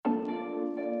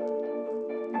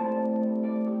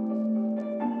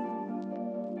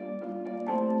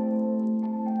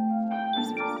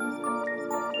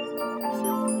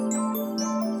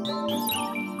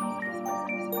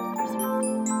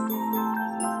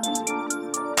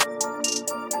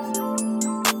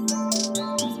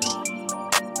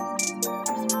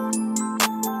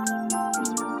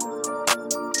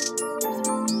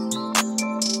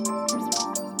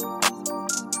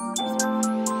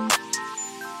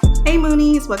Hey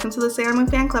Moonies, welcome to the Sailor Moon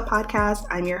Fan Club podcast.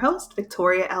 I'm your host,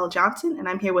 Victoria L. Johnson, and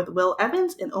I'm here with Will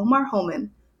Evans and Omar Holman,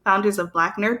 founders of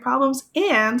Black Nerd Problems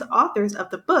and authors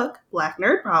of the book Black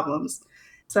Nerd Problems.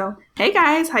 So, hey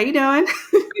guys, how you doing?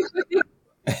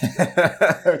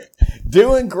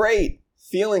 Doing great.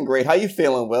 Feeling great. How you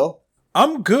feeling, Will?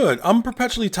 I'm good. I'm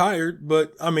perpetually tired,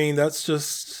 but I mean, that's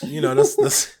just,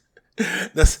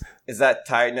 that's Is that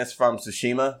tiredness from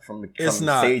Tsushima? it's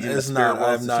not. It's not.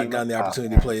 I have not gotten the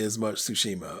opportunity to play as much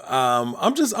Tsushima.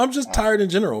 I'm just tired in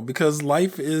general because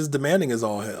life is demanding as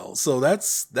all hell. So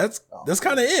that's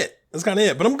kind of it. That's kind of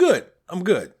it. But I'm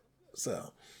good.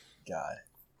 So, God.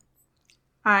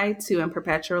 I too am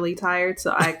perpetually tired,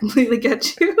 so I completely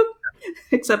get you.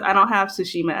 Except I don't have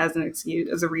Tsushima as an excuse,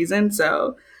 as a reason.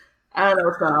 So I don't know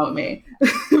what's going on with me.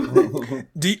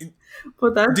 do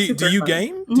you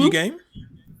game? Mm-hmm. Do you game?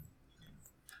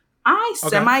 I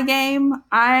semi-game.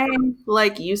 I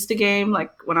used to game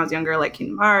like when I was younger, like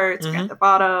Kingdom Hearts, Grand Theft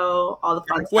Auto, all the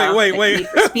fun stuff. Wait.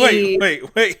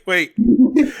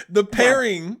 The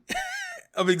pairing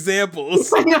of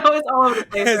examples. I know it's all over the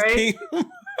place, right?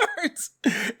 Kingdom Hearts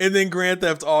and then Grand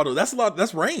Theft Auto. That's a lot.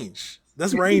 That's range.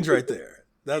 That's range right there.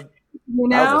 That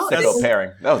was a sick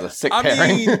pairing. That was a sick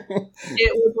pairing.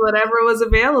 It was whatever was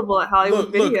available at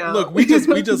Hollywood Video. Look, we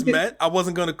just met. I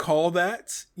wasn't going to call that,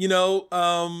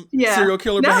 serial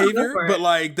killer behavior, but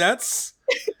like that's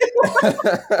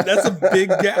a big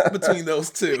gap between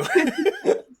those two.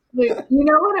 You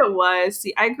know what it was?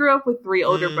 See, I grew up with 3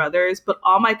 older brothers, but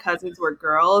all my cousins were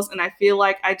girls, and I feel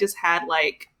like I just had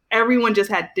everyone just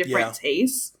had different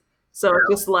tastes. So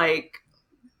just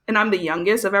and I'm the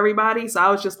youngest of everybody, so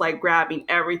I was just grabbing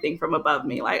everything from above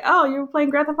me. Like, oh, you're playing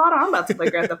Grand Theft Auto? I'm about to play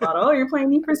Grand Theft Auto. Oh, you're playing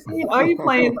Need for Speed? Oh, you're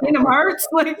playing Kingdom Hearts?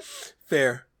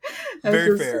 Fair.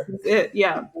 Very fair. It,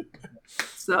 yeah.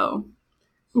 So,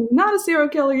 not a serial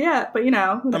killer yet, but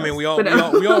I mean, we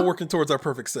all working towards our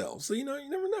perfect selves. So, you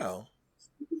never know.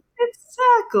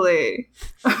 Exactly.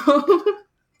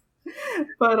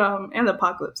 But and the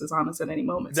apocalypse is on us at any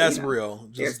moment. That's real.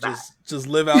 Just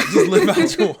live out your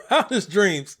wildest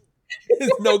dreams.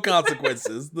 There's no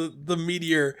consequences. The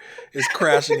meteor is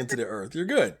crashing into the earth. You're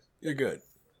good.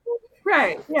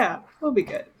 Right. Yeah. We'll be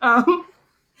good.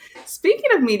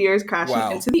 Speaking of meteors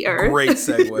crashing into the earth. Great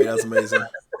segue. That's amazing.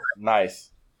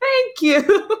 Nice. Thank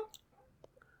you.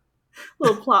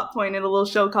 Little plot point in a little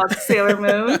show called Sailor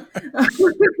Moon.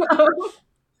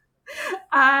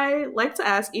 I like to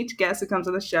ask each guest who comes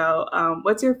on the show,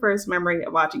 what's your first memory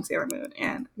of watching Sailor Moon?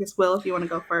 And I guess, Will, if you want to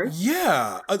go first.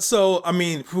 Yeah. So, I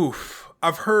mean,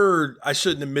 I've heard, I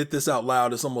shouldn't admit this out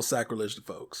loud, it's almost sacrilege to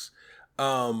folks.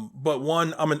 But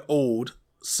one, I'm an old.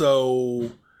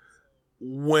 So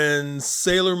when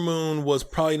Sailor Moon was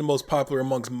probably the most popular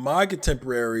amongst my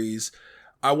contemporaries,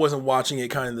 I wasn't watching it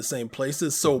kind of in the same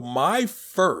places. So my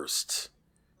first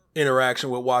interaction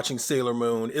with watching Sailor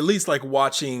Moon, at least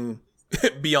watching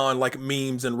beyond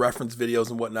memes and reference videos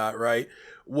and whatnot, right,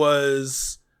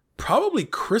 was probably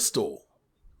Crystal,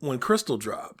 when Crystal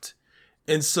dropped.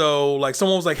 And so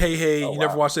someone was like, hey, you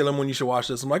never watched Sailor Moon, you should watch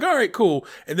this. I'm like, all right, cool.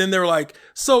 And then they were like,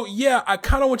 so yeah, I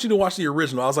kind of want you to watch the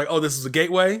original. I was like, oh, this is a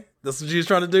gateway? That's what you're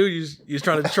trying to do? You're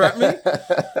trying to trap me?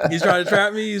 He's trying to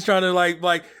trap me? He's trying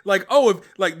to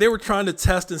they were trying to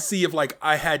test and see if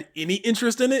I had any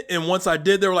interest in it. And once I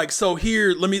did, they were like, so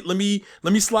here, let me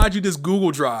slide you this Google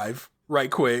Drive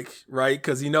right quick, right?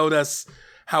 Because that's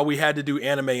how we had to do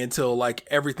anime until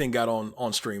everything got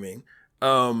on streaming.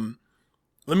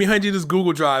 Let me hand you this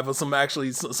Google Drive of some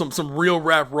real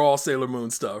rap raw Sailor Moon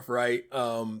stuff, right?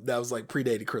 That was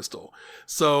predated Crystal.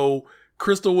 So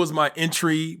Crystal was my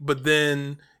entry, but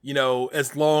then,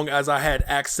 as long as I had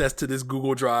access to this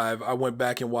Google Drive, I went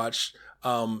back and watched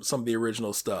some of the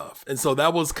original stuff. And so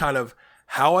that was kind of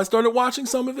how I started watching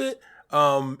some of it.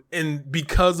 And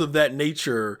because of that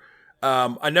nature,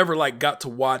 I never got to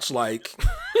watch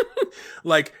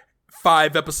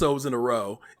 5 episodes in a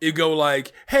row. It'd go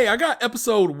hey, I got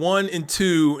episode 1 and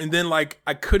 2, and then I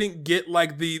couldn't get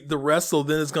the rest, so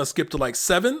then it's gonna skip to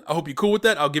 7. I hope you're cool with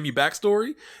that. I'll give you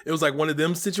backstory. It was one of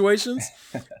them situations.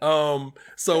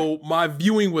 So my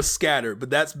viewing was scattered, but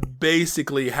that's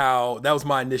basically that was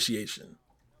my initiation.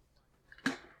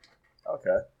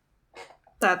 Okay.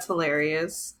 That's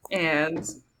hilarious. And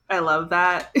I love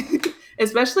that.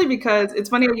 Especially because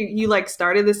it's funny you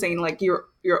started this saying you're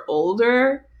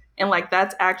older. And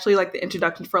that's actually the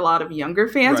introduction for a lot of younger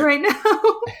fans right now.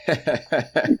 It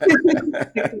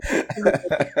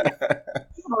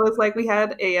was we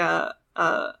had I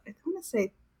want to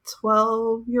say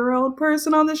 12-year-old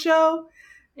person on the show.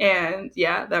 And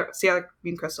yeah,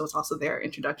 Crystal was also their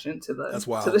introduction to the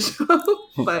show.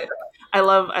 But I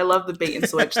love the bait and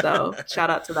switch though. Shout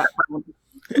out to that.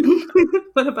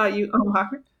 What about you, Omar?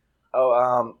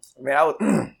 Oh,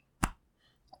 man,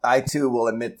 I too will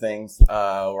admit things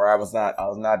where I was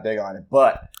not big on it,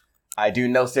 but I do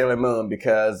know Sailor Moon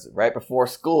because right before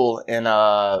school in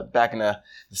back in the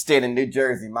state of New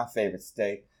Jersey, my favorite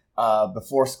state,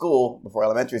 before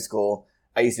elementary school,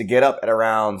 I used to get up at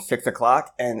around 6:00,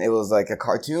 and it was like a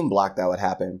cartoon block that would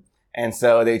happen, and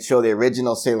so they'd show the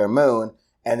original Sailor Moon.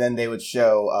 And then they would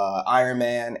show Iron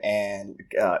Man, and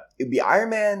it'd be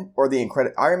Iron Man or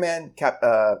Iron Man,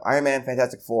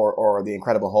 Fantastic Four, or the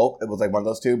Incredible Hulk. It was like one of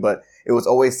those two, but it was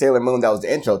always Sailor Moon that was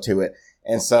the intro to it.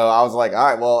 And so I was like, all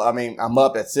right, well, I mean, I'm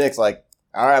up at 6, like,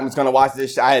 all right, I'm just gonna watch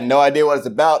this. I had no idea what it's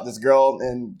about. This girl,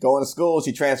 and going to school,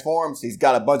 she transforms. She's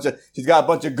got a bunch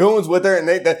of goons with her, and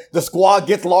the squad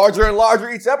gets larger and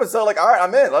larger each episode. Like, all right,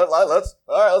 I'm in. Let's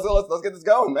get this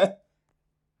going, man.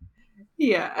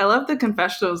 Yeah, I love the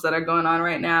confessionals that are going on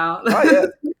right now. Oh, yeah.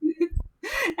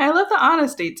 I love the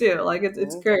honesty too. Like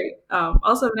it's great.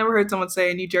 Also, I've never heard someone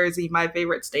say New Jersey, my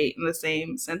favorite state, in the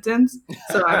same sentence.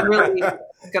 So I'm really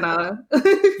gonna.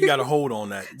 You got to hold on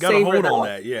that. You got to hold on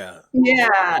that. Yeah.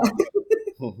 Yeah.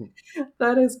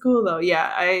 That is cool though.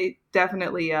 Yeah, I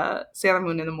definitely Sailor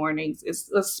Moon in the mornings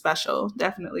was special.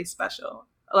 Definitely special.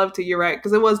 I love to. You're right,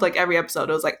 because it was like every episode.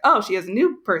 It was like, oh, she has a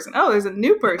new person. Oh, there's a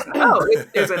new person. Oh,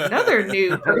 there's another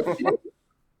new person.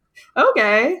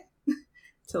 Okay.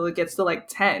 Till it gets to like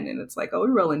 10, and it's like, oh,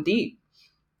 we're rolling deep.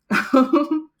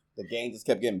 The game just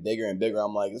kept getting bigger and bigger.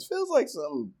 I'm like, this feels like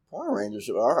some Power Rangers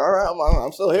show. All right,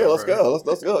 I'm still here. Let's go.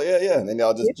 Let's go. Yeah. And then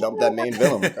y'all just jump that main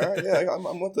villain. Like, all right, yeah,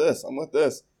 I'm with this.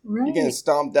 Right. You're getting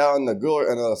stomped out in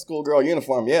a schoolgirl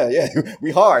uniform. Yeah.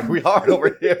 We hard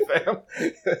over here, fam.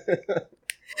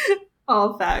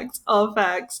 All facts.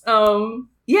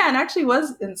 Yeah, and actually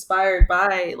was inspired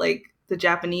by like the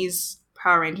Japanese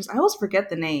Power Rangers. I always forget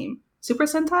the name. Super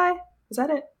Sentai? Is that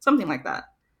it? Something like that.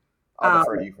 I'll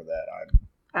defer to you for that.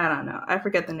 I don't know. I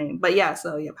forget the name. But yeah,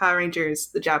 so yeah, Power Rangers,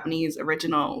 the Japanese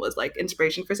original, was like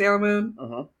inspiration for Sailor Moon.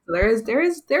 Uh-huh. So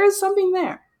there is something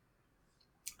there.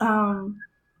 Do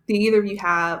either of you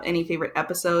have any favorite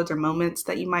episodes or moments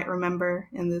that you might remember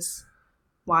in this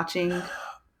watching?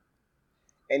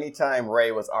 Anytime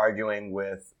Ray was arguing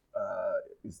with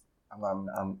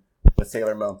with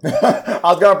Sailor Moon. I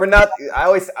was gonna pronounce. I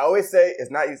always say it's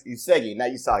not Usagi,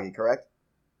 not Usagi, correct?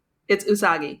 It's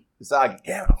Usagi. Usagi.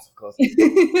 Damn, I was so close.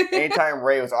 Anytime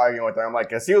Ray was arguing with her, I'm like,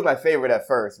 because he was my favorite at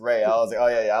first. Ray, I was like, oh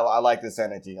yeah, I like this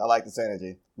energy.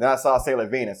 Then I saw Sailor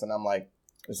Venus, and I'm like,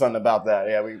 there's something about that.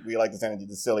 Yeah, we like this energy,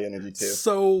 the silly energy too.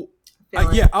 So,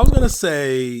 I was gonna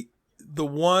say the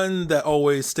one that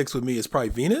always sticks with me is probably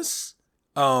Venus.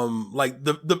 Like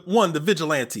the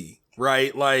vigilante.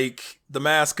 Right, like the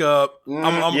mask up.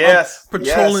 I'm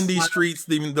patrolling these streets,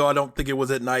 even though I don't think it was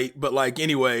at night. But like,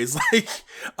 anyways, like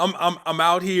I'm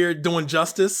out here doing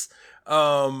justice.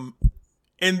 And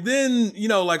then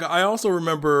like I also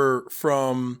remember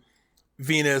from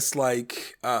Venus,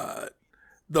 like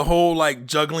the whole like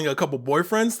juggling a couple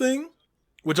boyfriends thing,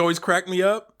 which always cracked me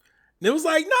up. And it was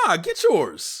like, nah, get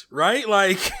yours, right?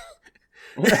 Like.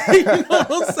 You know what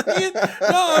I'm saying?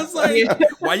 No, it's like,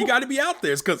 why you got to be out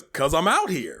there? It's because I'm out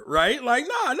here, right? Like,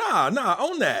 nah,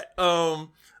 own that.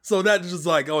 So that just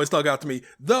like always stuck out to me.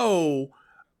 Though,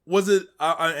 was it?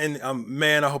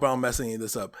 Man, I hope I don't mess any of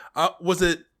this up. Was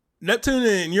it Neptune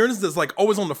and Uranus that's like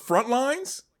always on the front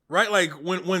lines, right? Like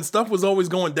when stuff was always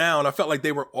going down, I felt like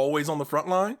they were always on the front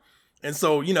line. And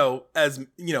so, as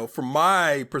from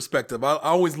my perspective, I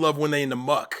always love when they in the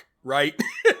muck. Right?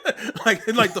 like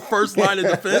the first line of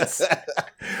defense.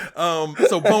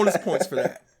 So bonus points for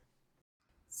that.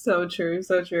 So true.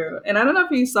 And I don't know if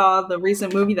you saw the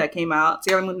recent movie that came out,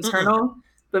 Sailor Moon Eternal,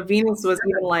 but Venus was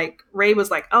even like, Ray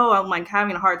was like, oh, I'm like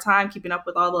having a hard time keeping up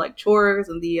with all the like chores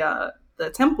and the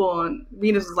temple. And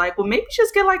Venus was like, well, maybe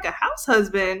just get like a house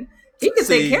husband. He can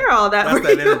take care of all that. That's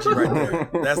that energy right there.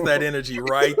 That's that energy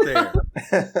right there.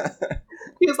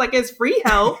 He was like, it's free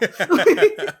help.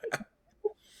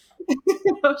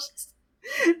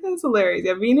 That's hilarious.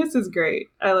 Yeah, Venus is great.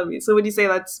 I love you. So would you say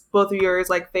that's both of yours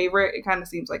like favorite? It kind of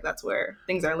seems like that's where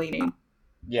things are leaning.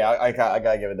 Yeah, I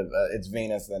gotta give it. It's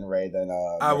Venus, then Ray, then.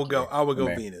 I would go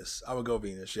Venus. I would go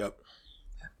Venus. Yep.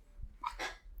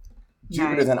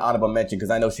 Jupiter's an honorable mention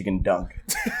because I know she can dunk.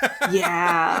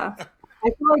 Yeah, I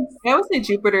feel like I always say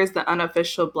Jupiter is the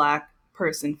unofficial Black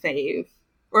person fave.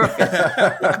 Or I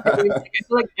feel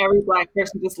like every Black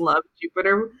person just loves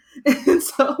Jupiter, and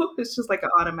so it's just like an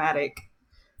automatic.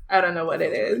 I don't know what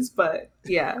it is, but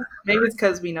yeah, maybe it's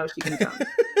because we know she can dunk.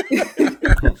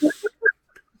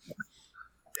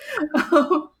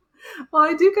 Well,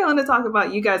 I do want to talk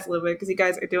about you guys a little bit because you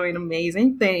guys are doing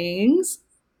amazing things.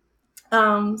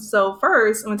 So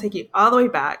first, I'm gonna take you all the way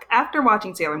back after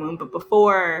watching Sailor Moon, but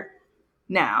before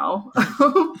now.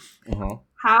 Mm-hmm.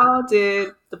 How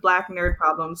did the Black Nerd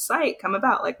Problem site come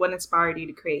about? Like, what inspired you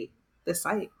to create this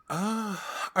site?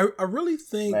 I really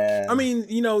think. Man. I mean,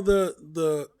 you know,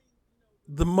 the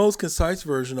most concise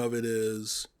version of it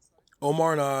is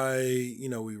Omar and I. You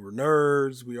know, we were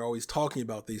nerds. We were always talking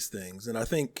about these things, and I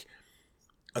think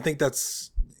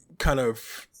that's kind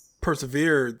of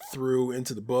persevered through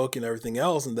into the book and everything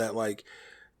else, and that like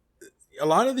a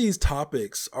lot of these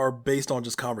topics are based on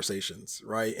just conversations,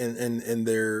 right? And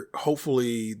they're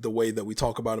hopefully the way that we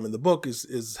talk about them in the book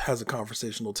is has a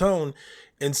conversational tone.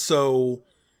 And so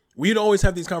we'd always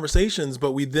have these conversations,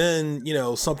 but we then, you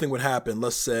know, something would happen.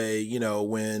 Let's say, you know,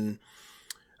 when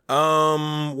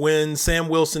Sam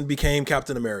Wilson became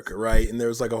Captain America, right? And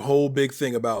there's like a whole big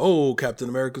thing about, oh, Captain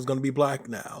America is going to be black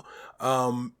now.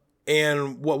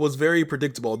 And what was very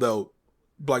predictable, though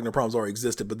Black Nerd Problems already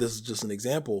existed, but this is just an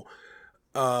example.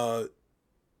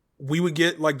 We would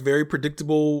get like very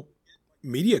predictable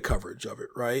media coverage of it,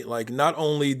 right? Like not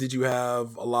only did you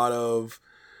have a lot of,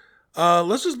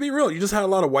 let's just be real, you just had a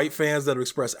lot of white fans that would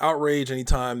express outrage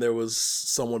anytime there was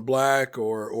someone black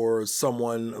or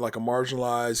someone like a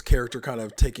marginalized character kind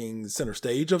of taking center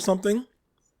stage of something.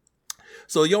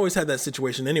 So you always had that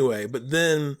situation anyway, but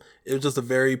then it was just a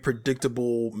very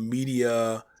predictable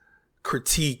media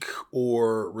critique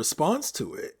or response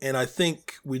to it. And I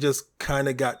think we just kind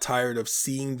of got tired of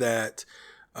seeing that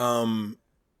and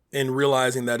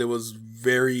realizing that it was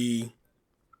very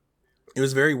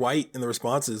white in the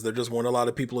responses. There just weren't a lot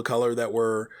of people of color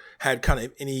that had kind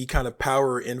of any kind of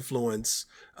power or influence,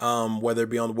 whether it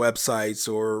be on websites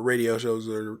or radio shows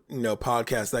or, you know,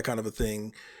 podcasts, that kind of a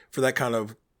thing, for that kind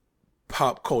of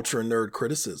pop culture nerd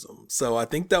criticism. So I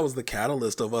think that was the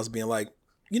catalyst of us being like,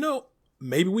 you know,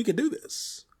 maybe we could do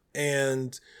this.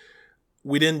 And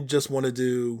we didn't just want to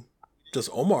do just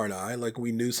Omar and I. Like,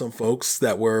 we knew some folks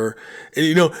that were, and,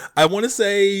 you know, I want to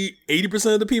say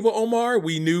 80% of the people, Omar,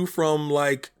 we knew from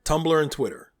like Tumblr and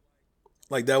Twitter.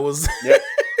 Like that was, yep.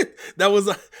 That was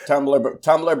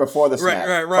Tumblr before the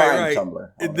snap. Right.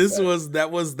 Tumblr.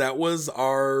 That was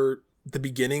the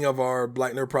beginning of our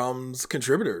Black Nerd Problems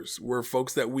contributors, were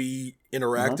folks that we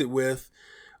interacted with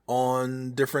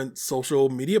on different social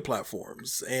media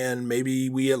platforms. And maybe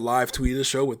we had live tweeted a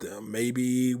show with them.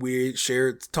 Maybe we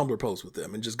shared Tumblr posts with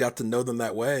them and just got to know them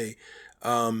that way.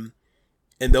 And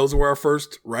those were our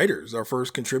first writers, our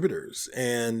first contributors.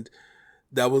 And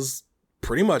that was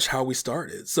pretty much how we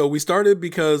started. So we started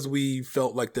because we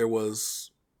felt like there was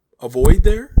a void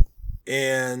there,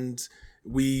 and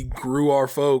we grew our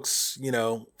folks, you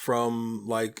know, from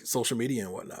like social media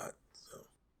and whatnot. So.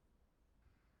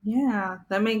 Yeah,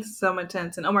 that makes so much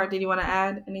sense. And Omar, did you want to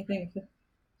add anything?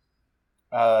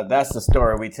 That's the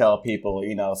story we tell people,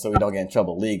 you know, so we don't get in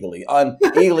trouble legally.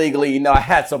 Illegally, you know, I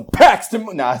had some packs to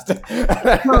move. No,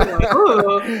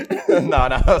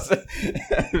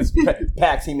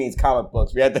 packs. He means comic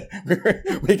books.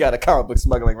 We got a comic book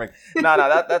smuggling ring.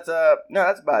 That's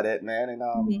about it, man.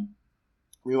 And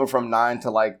we went from 9 to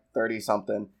like 30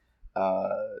 something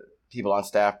people on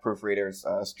staff, proofreaders,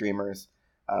 streamers,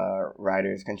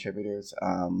 writers, contributors.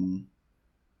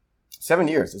 7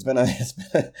 years. It's been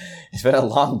a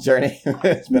long journey.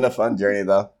 It's been a fun journey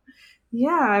though.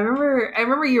 Yeah, I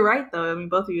remember you're right though. I mean,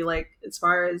 both of you, like, as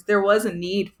far as there was a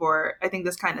need for, I think,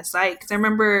 this kind of site, because I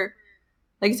remember,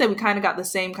 like you said, we kind of got the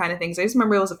same kind of things. I just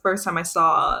remember it was the first time I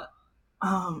saw,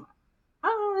 I don't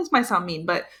know, this might sound mean,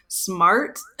 but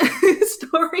smart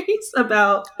stories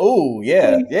about. Oh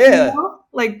yeah, like, yeah. You know,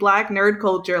 like Black nerd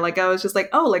culture. Like I was just like,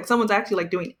 oh, like someone's actually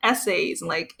like doing essays and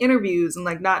like interviews and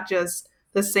like not just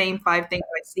the same 5 things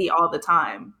I see all the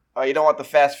time. Oh, you don't want the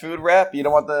fast food rap? You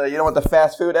don't want the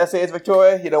fast food essays,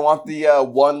 Victoria? You don't want the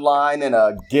one line and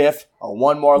a GIF, or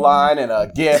one more line and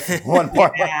a GIF, one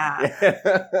more. Yeah.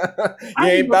 You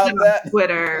ain't about that.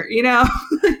 Twitter, you know,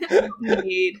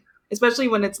 especially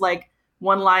when it's like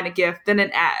one line, a GIF, then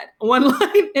an ad, one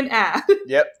line, an ad.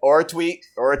 Yep, or a tweet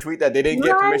that they didn't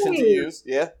get permission to use.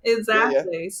 Yeah,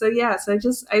 exactly. Yeah. So I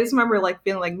just remember like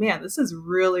feeling like, man, this is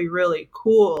really, really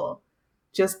cool.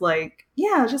 Just like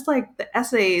the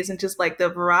essays and just like the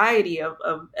variety of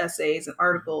essays and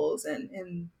articles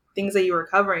and things that you were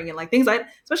covering, and like things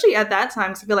especially at that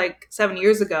time, because I feel like 7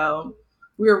 years ago,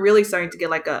 we were really starting to get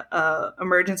like a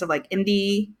emergence of like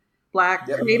indie Black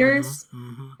creators.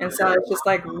 And so it's just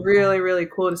like really, really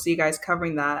cool to see you guys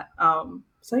covering that.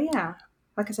 So yeah,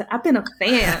 like I said, I've been a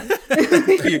fan.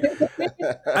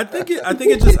 I think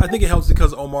it helps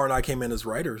because Omar and I came in as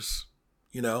writers.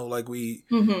 You know, like we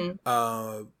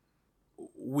Mm-hmm.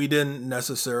 we didn't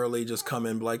necessarily just come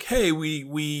in like, hey,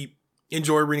 we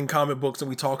enjoy reading comic books and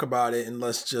we talk about it and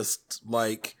let's just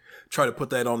like try to put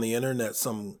that on the internet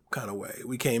some kind of way.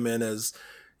 We came in as,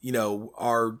 you know,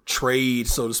 our trade,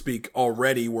 so to speak,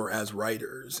 already were as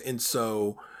writers. And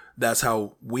so that's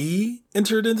how we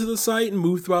entered into the site and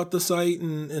moved throughout the site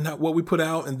and what we put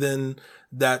out. And then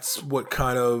that's what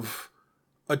kind of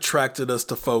attracted us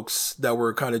to folks that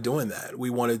were kind of doing that. We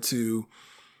wanted to,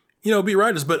 you know, be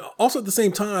writers, but also at the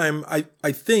same time,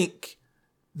 I think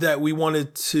that we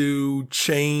wanted to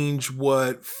change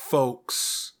what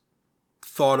folks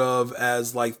thought of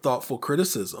as like thoughtful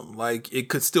criticism. Like it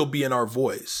could still be in our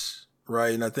voice,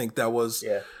 right? And I think that was,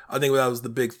 I think that was the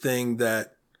big thing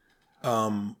that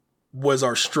was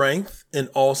our strength, and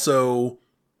also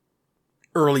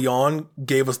early on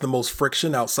gave us the most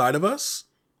friction outside of us,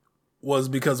 was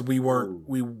because we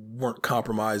weren't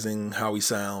compromising how we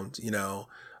sound, you know.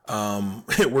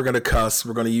 We're going to cuss.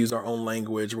 We're going to use our own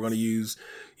language. We're going to use,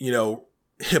 you know,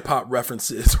 hip hop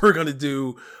references. We're going to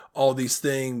do all these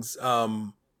things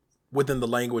within the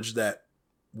language that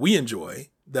we enjoy,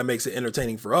 that makes it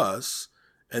entertaining for us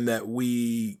and that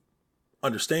we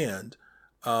understand.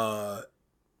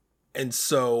 And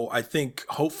so I think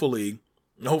hopefully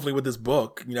with this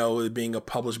book, you know, it being a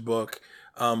published book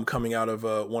coming out of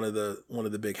one of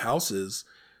the big houses,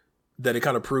 that it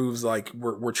kind of proves like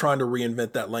we're trying to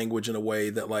reinvent that language in a way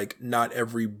that like not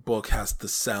every book has to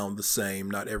sound the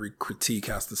same. Not every critique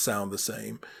has to sound the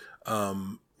same.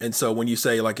 And so when you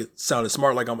say like it sounded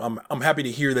smart, like I'm happy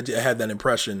to hear that you had that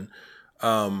impression.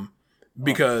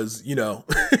 Because, you know,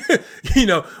 you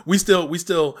know, we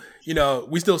still, you know,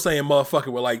 we still saying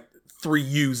motherfucker with like 3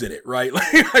 U's in it, right?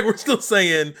 Like we're still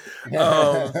saying,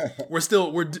 we're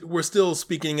still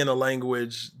speaking in a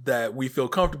language that we feel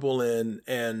comfortable in,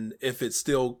 and if it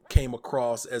still came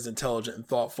across as intelligent and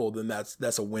thoughtful, then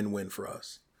that's a win-win for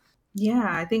us. Yeah,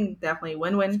 I think definitely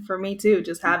win-win for me too.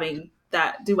 Just having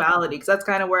that duality, because that's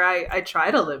kind of where I try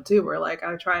to live too. Where like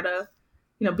I try to,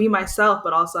 you know, be myself,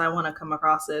 but also I want to come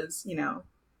across as, you know,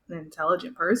 an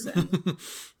intelligent person,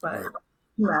 but. Right.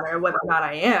 No matter whether or not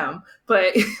I am.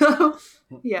 But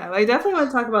yeah, I definitely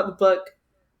want to talk about the book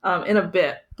in a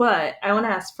bit. But I want to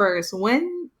ask first,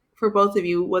 when for both of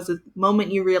you was a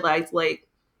moment you realized like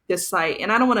this site,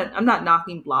 and I'm not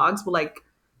knocking blogs, but like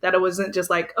that it wasn't just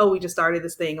like, oh, we just started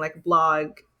this thing like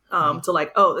blog to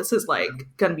like, oh, this is like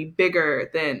going to be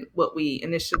bigger than what we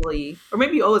initially, or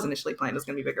maybe you always initially planned it was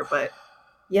going to be bigger. But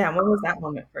yeah, when was that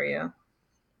moment for you?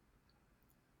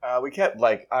 We kept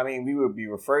like, I mean, we would be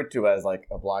referred to as like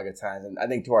a blog at times, and I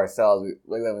think to ourselves,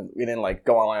 we didn't like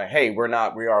go online. Hey, we are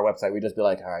a website. We just be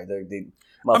like, all right,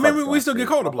 I mean, we still get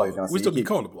called a blog. We still get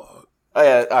called a blog. Oh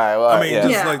yeah, all right. Well, I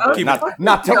mean, just like keep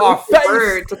not to our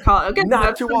face. To call, okay,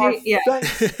 not to our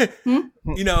face.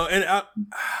 You know, and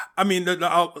I mean,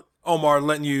 Omar,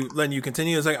 letting you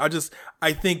continue. It's like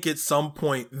I think at some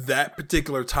point that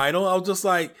particular title, I was just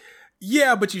like.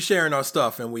 Yeah, but you sharing our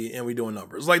stuff and we doing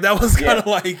numbers. Like that was kind of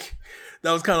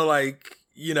like,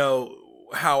 you know,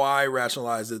 how I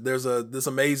rationalize it. There's this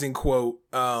amazing quote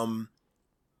from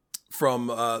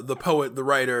the poet, the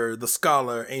writer, the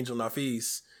scholar, Angel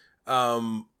Nafis,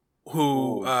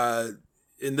 who and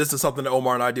this is something that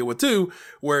Omar and I deal with too,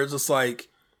 where it's just like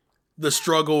the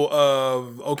struggle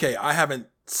of, okay, I haven't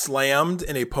slammed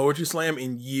in a poetry slam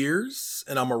in years,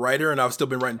 and I'm a writer and I've still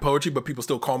been writing poetry, but people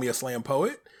still call me a slam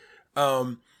poet.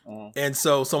 And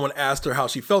so someone asked her how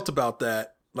she felt about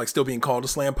that, like still being called a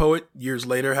slam poet years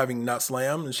later, having not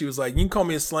slammed. And she was like, you can call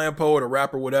me a slam poet, a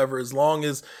rapper, whatever, as long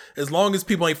as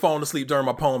people ain't falling asleep during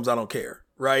my poems, I don't care.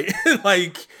 Right.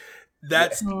 Like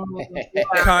that's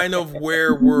kind of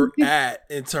where we're at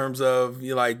in terms of, you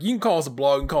know, like, you can call us a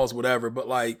blog, you can call us whatever, but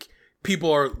like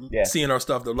people are seeing our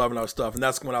stuff, they're loving our stuff. And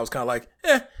that's when I was kind of like,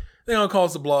 they're going to call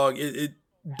us a blog. It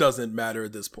doesn't matter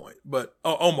at this point. But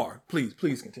Omar,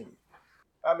 please continue.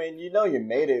 I mean, you know you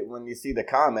made it when you see the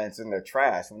comments and they're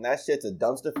trash. When that shit's a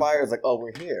dumpster fire, it's like, oh,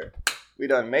 we're here. We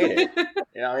done made it.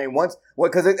 You know what I mean?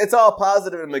 Because it's all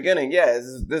positive in the beginning. Yeah,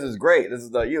 this is great. This is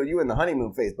you in the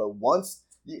honeymoon phase. But once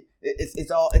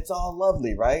it's all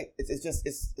lovely, right?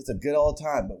 It's a good old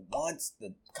time. But once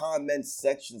the comment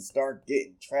section start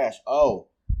getting trash, oh,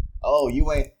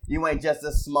 you ain't just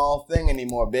a small thing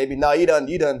anymore, baby. No, you done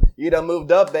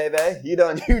moved up, baby. You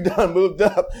done moved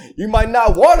up. You might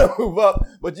not want to move up,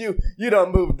 but you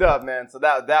done moved up, man. So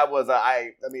that was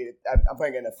I'm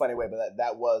putting it in a funny way, but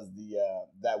that was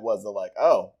the like,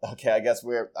 oh, okay, I guess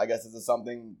this is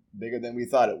something bigger than we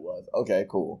thought it was. Okay,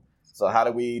 cool. So how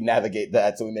do we navigate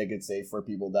that so we make it safe for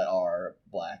people that are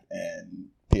Black and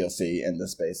POC in the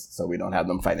space, so we don't have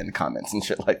them fighting in the comments and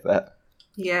shit like that.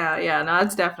 Yeah, no,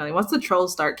 it's definitely once the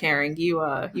trolls start caring, you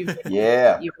you made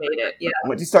it. Yeah.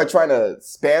 Once you start trying to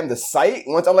spam the site,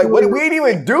 once I'm like, what? We ain't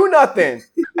even do nothing.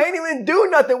 I ain't even do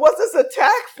nothing. What's this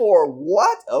attack for?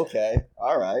 What? Okay,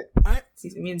 all right.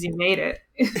 It means you made it.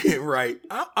 Right.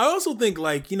 I also think,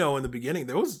 like, in the beginning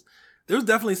there was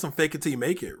definitely some fake it till you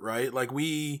make it, right? Like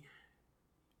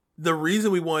the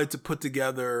reason we wanted to put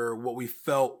together what we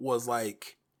felt was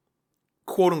like,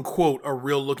 quote unquote, a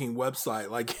real looking website.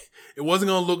 Like, it wasn't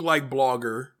going to look like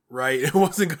Blogger, right? It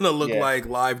wasn't going to look like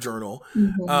LiveJournal.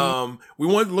 Mm-hmm. We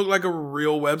wanted to look like a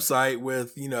real website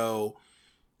with,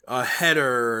 a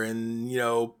header and,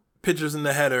 pictures in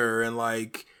the header and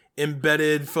like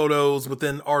embedded photos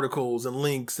within articles and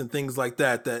links and things like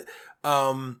that,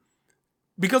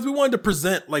 because we wanted to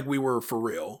present like we were for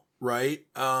real, right?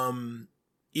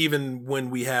 Even when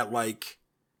we had like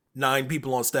 9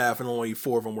 people on staff and only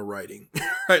 4 of them were writing,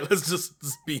 right? Let's just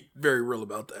be very real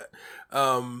about that.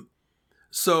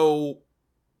 So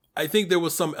I think there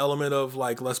was some element of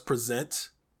like, let's present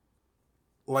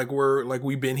like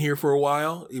we've been here for a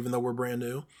while, even though we're brand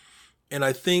new. And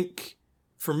I think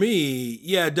for me,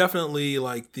 yeah, definitely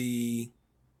like the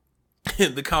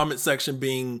comment section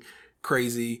being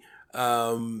crazy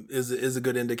is a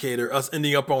good indicator. Us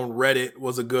ending up on Reddit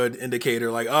was a good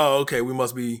indicator. Like, oh, okay, we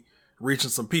must be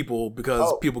reaching some people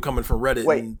because people coming from Reddit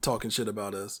and talking shit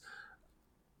about us.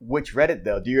 Which Reddit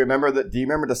though? Do you remember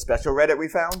the special Reddit we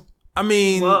found? I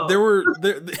mean,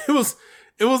 it was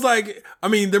like, I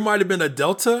mean, there might have been a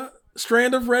Delta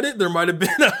strand of Reddit. There might have been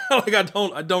like, I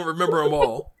don't remember them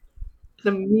all.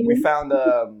 We found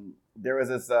there was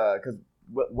this because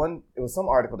it was some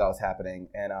article that was happening,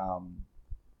 and I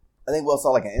think Will saw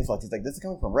like an influx. He's like, this is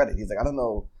coming from Reddit. He's like, I don't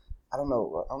know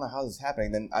how this is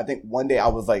happening. Then I think one day I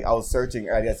was searching.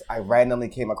 I guess I randomly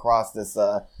came across this.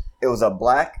 It was a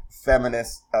black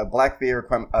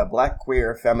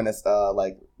queer feminist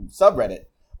like subreddit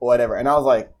or whatever. And I'm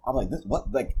like, this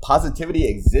what, like, positivity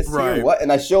exists here? What?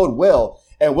 And I showed Will,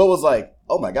 and Will was like,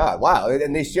 oh my god, wow.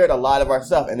 And they shared a lot of our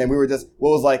stuff. And then Will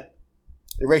was like,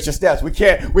 erase your steps. We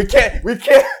can't bring this.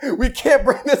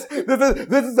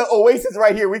 This is the oasis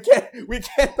right here. We can't.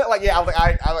 Like, yeah. I was like,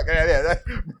 yeah.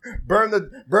 Burn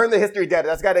the history data.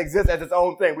 That's got to exist as its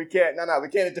own thing. We can't. No. We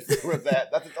can't interfere with that.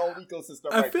 That's its own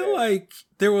ecosystem. I feel like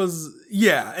there was,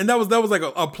 and that was like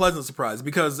a pleasant surprise,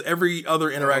 because every other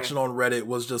interaction on Reddit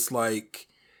was just like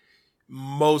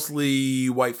mostly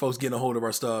white folks getting a hold of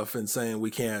our stuff and saying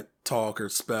we can't talk or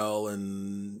spell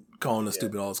and calling us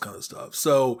stupid, all this kind of stuff.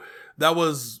 So that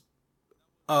was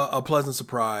a pleasant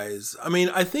surprise. I mean,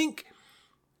 I think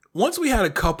once we had a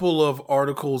couple of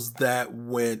articles that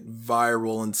went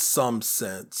viral in some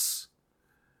sense,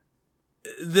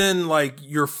 then like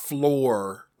your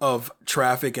floor of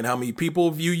traffic and how many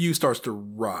people view you starts to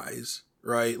rise,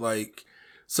 right? Like,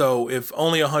 so if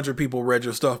only 100 people read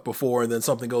your stuff before and then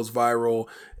something goes viral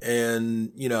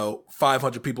and,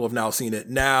 500 people have now seen it.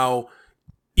 Now,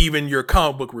 even your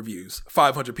comic book reviews,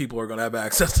 500 people are going to have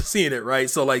access to seeing it, right?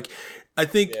 So like, I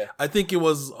think it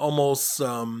was almost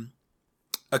a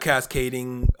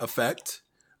cascading effect,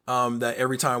 that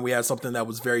every time we had something that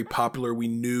was very popular, we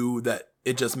knew that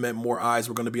it just meant more eyes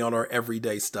were going to be on our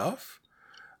everyday stuff.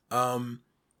 And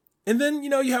then,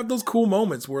 you have those cool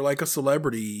moments where like a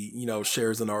celebrity,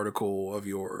 shares an article of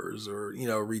yours or,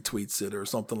 retweets it or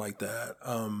something like that.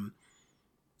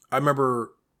 I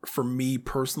remember for me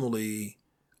personally,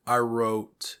 I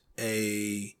wrote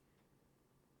it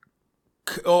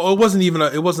wasn't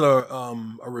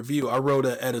a review. I wrote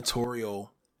an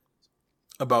editorial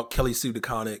about Kelly Sue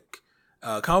DeConnick,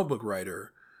 comic book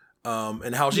writer,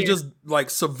 and how she just like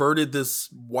subverted this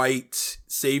white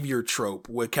savior trope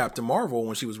with Captain Marvel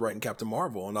when she was writing Captain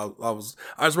Marvel. And I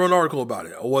just wrote an article about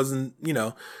it. I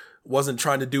wasn't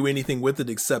trying to do anything with it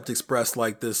except express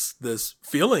like this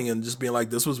feeling and just being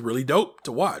like, this was really dope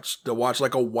to watch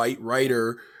like a white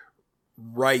writer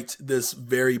write this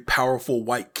very powerful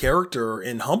white character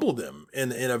and humble them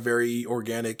in a very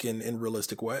organic and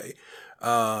realistic way.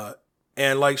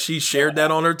 And like she shared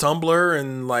that on her Tumblr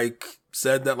and like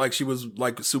said that like she was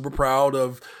like super proud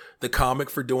of the comic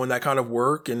for doing that kind of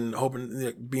work and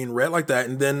hoping being read like that.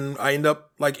 And then I end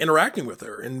up like interacting with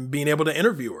her and being able to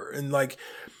interview her. And like,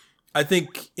 I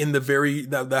think in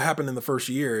that happened in the first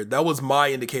year, that was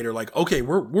my indicator. Like, okay,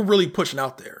 we're really pushing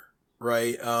out there.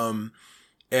 Right.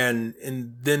 And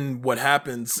then what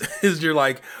happens is you're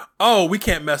like, oh, we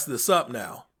can't mess this up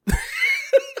now.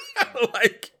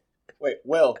 Like, wait,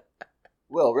 Will,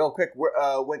 real quick,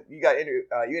 when you got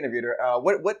you interviewed her,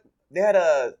 what they had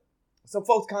some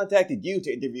folks contacted you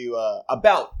to interview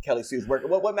about Kelly Sue's work.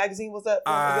 What magazine was that?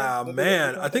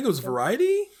 Man, I think it was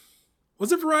Variety.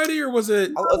 Was it Variety or was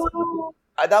it?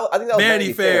 I think that was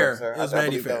Vanity Fair. Fair, it was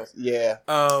Vanity Fair. Yeah.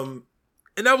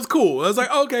 And that was cool. I was like,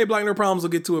 okay, Black Nerd Problems will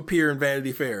get to appear in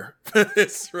Vanity Fair.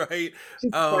 That's right.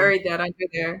 Just buried that under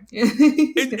there.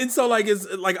 and so like it's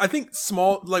like I think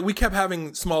small, like we kept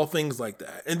having small things like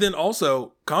that. And then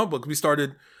also comic books, we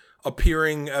started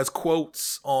appearing as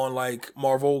quotes on like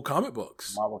Marvel comic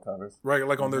books. Marvel covers. Right,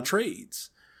 like on their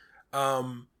trades.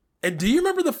 And do you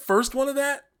remember the first one of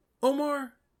that,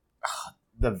 Omar?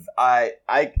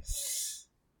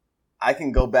 I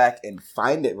can go back and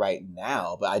find it right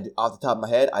now, but off the top of my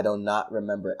head, I do not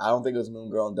remember. I don't think it was Moon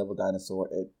Girl and Devil Dinosaur.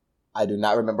 I do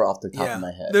not remember off the top of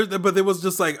my head. But there was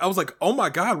just like, I was like, oh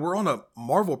my God, we're on a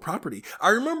Marvel property. I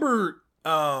remember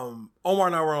Omar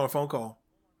and I were on a phone call.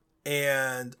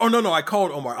 And, I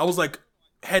called Omar. I was like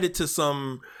headed to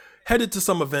some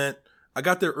event. I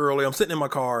got there early. I'm sitting in my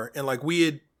car and like we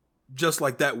had just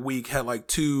like that week had like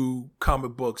 2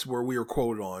 comic books where we were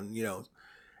quoted on,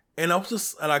 And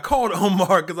I called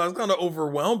Omar because I was kind of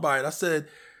overwhelmed by it. I said,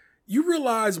 you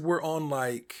realize we're on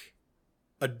like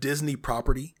a Disney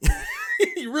property?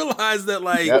 You realize that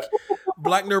like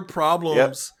Black Nerd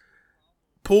Problems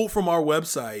pulled from our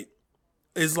website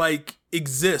is like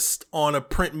exist on a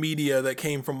print media that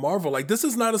came from Marvel. Like this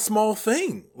is not a small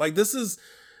thing. Like this is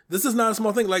not a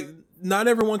small thing. Like not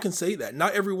everyone can say that.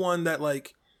 Not everyone that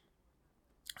like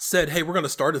said, hey, we're going to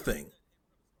start a thing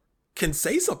can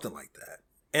say something like that.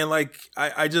 And like,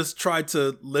 I just tried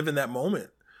to live in that moment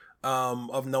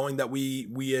of knowing that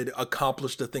we had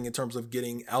accomplished a thing in terms of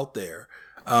getting out there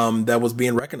that was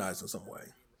being recognized in some way.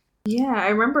 Yeah, I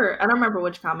remember. I don't remember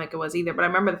which comic it was either, but I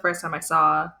remember the first time I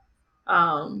saw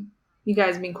you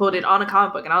guys being quoted on a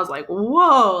comic book, and I was like,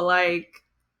 "Whoa!" Like,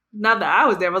 not that I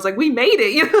was there, I was like, "We made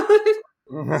it!"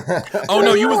 Oh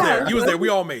no, you was there. You was there. We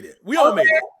all made it. We all made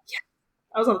it. Yeah.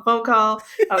 I was on the phone call.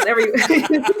 I was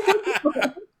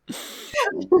everywhere.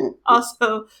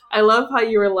 Also, I love how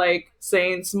you were like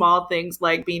saying small things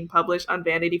like being published on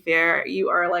Vanity Fair. You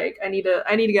are like, I need to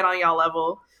get on y'all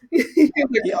level.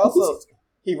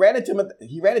 He ran into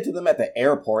them at the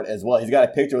airport as well. He's got a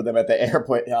picture with them at the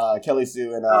airport. Kelly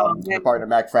Sue and her partner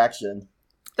Mac Fraction.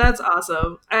 That's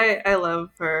awesome. I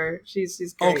love her. She's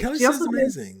great. Oh, Kelly Sue's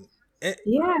amazing.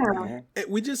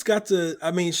 We just got to.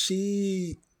 I mean,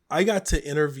 I got to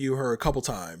interview her a couple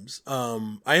times.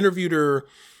 I interviewed her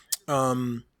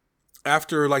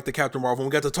after like the Captain Marvel.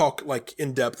 We got to talk like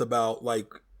in depth about like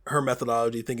her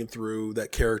methodology, thinking through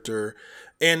that character.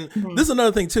 And this is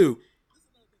another thing too.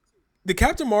 The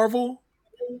Captain Marvel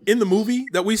in the movie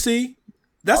that we see,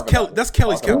 that's Kelly's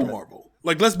Captain Marvel.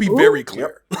 Like, let's be very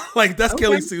clear. Like, that's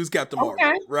Kelly Sue's Captain Marvel,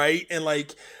 right? And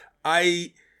like,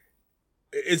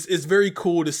 it's very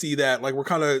cool to see that. Like, we're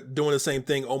kind of doing the same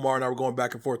thing. Omar and I were going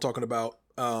back and forth talking about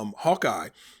Hawkeye.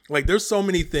 Like, there's so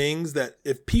many things that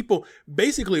if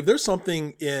there's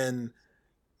something in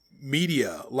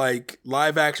media, like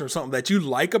live action or something that you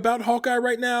like about Hawkeye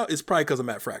right now, it's probably because of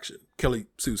Matt Fraction, Kelly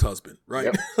Sue's husband,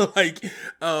 right? Like,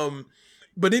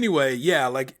 but anyway, yeah,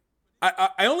 like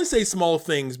I only say small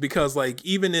things because like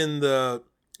even in the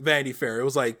Vanity Fair, it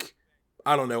was like,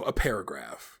 I don't know, a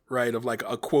paragraph, right? Of like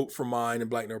a quote from mine and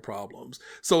Black Nerd Problems.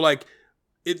 So like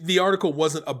the article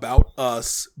wasn't about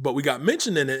us, but we got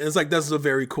mentioned in it. And it's like, that's a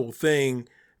very cool thing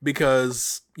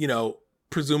because,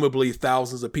 presumably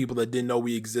thousands of people that didn't know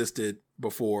we existed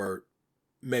before,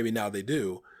 maybe now they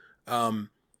do.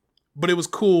 But it was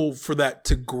cool for that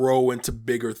to grow into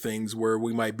bigger things where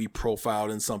we might be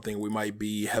profiled in something, we might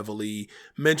be heavily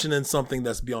mentioned in something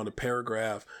that's beyond a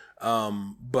paragraph.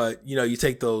 But you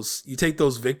take those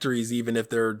victories, even if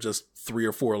they're just 3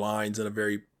 or 4 lines in a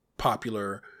very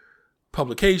popular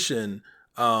publication.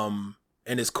 And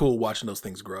it's cool watching those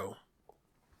things grow.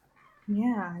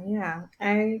 Yeah.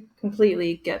 I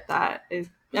completely get that.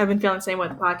 I've been feeling the same with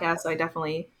the podcast, so I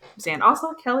definitely understand.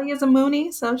 Also, Kelly is a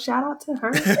Moonie, so shout out to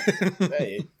her.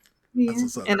 Hey. Yeah.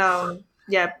 And I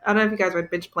don't know if you guys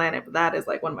read Bitch Planet, but that is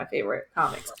like one of my favorite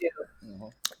comics too.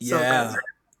 Mm-hmm.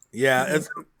 Yeah, it's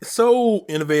so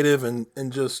innovative and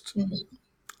just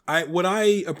I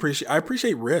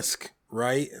appreciate risk,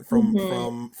 right?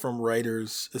 From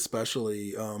writers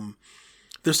especially.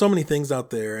 There's so many things out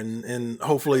there, and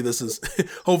hopefully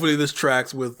this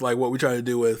tracks with like what we try to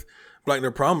do with Black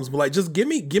Nerd Problems. But like, just give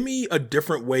me a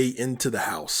different way into the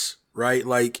house, right?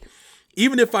 Like,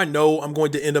 even if I know I'm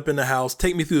going to end up in the house,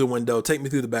 take me through the window, take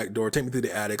me through the back door, take me through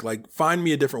the attic. Like, find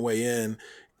me a different way in.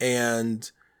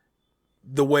 And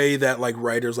the way that like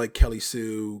writers like Kelly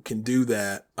Sue can do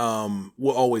that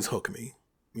will always hook me,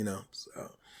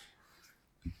 So.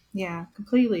 Yeah,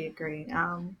 completely agree.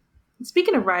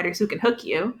 Speaking of writers who can hook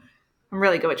you, I'm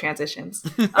really good with transitions.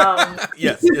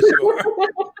 Yes, you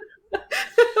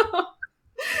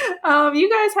are. You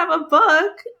guys have a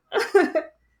book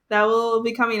that will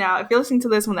be coming out. If you're listening to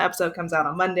this when the episode comes out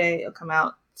on Monday, it'll come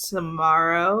out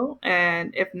tomorrow.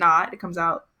 And if not, it comes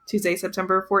out Tuesday,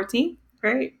 September 14th,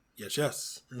 right?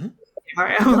 Yes. Mm-hmm. All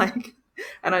right. I'm like,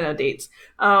 I don't know dates.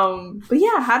 But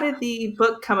yeah, how did the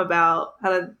book come about?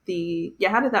 How did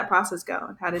that process go?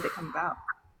 And how did it come about?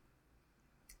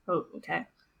 Oh, okay.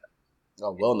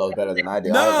 Oh, Will knows better than I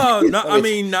do. No, I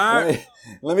mean, not.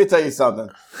 Let me tell you something.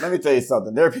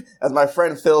 There, as my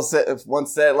friend Phil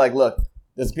once said, like, look,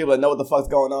 there's people that know what the fuck's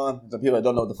going on. There's people that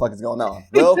don't know what the fuck is going on.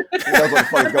 Will, he knows what the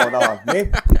fuck is going on.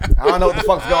 Me, I don't know what the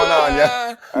fuck's going on.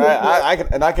 Yeah, all right,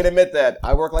 I can admit that.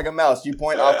 I work like a mouse. You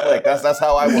point, I'll click. That's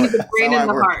how I work. The brain and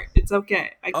the heart. It's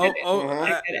okay. I get it.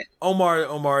 I get it.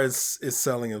 Omar is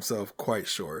selling himself quite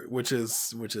short, which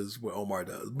is what Omar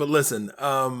does. But listen,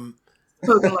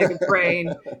 Spoken like a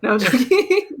brain. No, I'm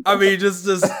joking. I mean, just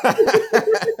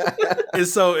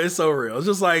it's so real. It's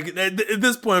just like at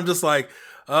this point, I'm just like,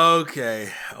 okay,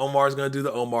 Omar's gonna do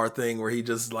the Omar thing where he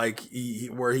just like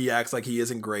where he acts like he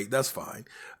isn't great. That's fine.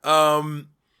 No,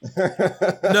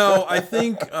 I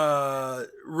think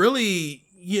really,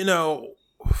 you know,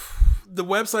 the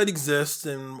website exists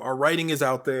and our writing is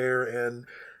out there, and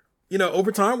you know,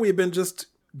 over time we have been just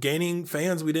gaining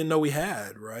fans we didn't know we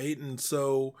had, right? And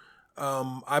so.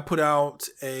 I put out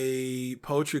a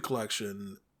poetry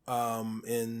collection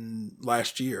in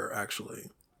last year,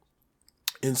 actually.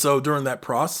 And so during that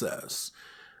process,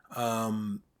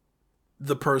 the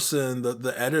person,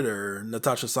 the editor,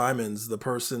 Natasha Simons, the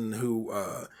person who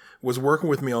was working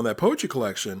with me on that poetry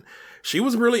collection, she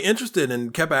was really interested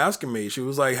and kept asking me. She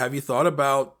was like, have you thought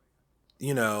about,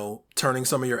 you know, turning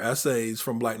some of your essays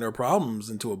from Black Nerd Problems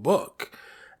into a book?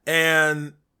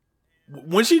 And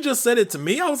when she just said it to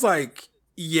me, I was like,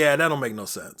 yeah, that don't make no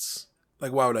sense.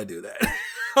 Like, why would I do that?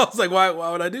 I was like, why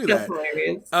would I do that? That's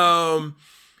hilarious.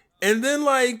 And then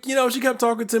like, you know, she kept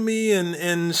talking to me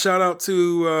and shout out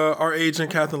to our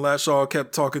agent, Catherine Latshaw,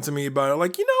 kept talking to me about it.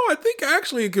 Like, you know, I think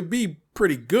actually it could be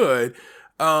pretty good.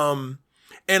 And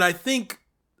I think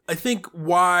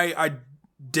why I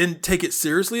didn't take it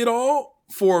seriously at all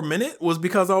for a minute was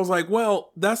because I was like,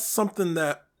 well, that's something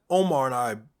that Omar and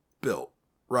I built.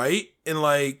 Right.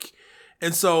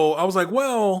 And so I was like,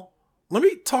 well, let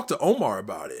me talk to Omar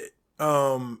about it.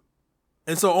 And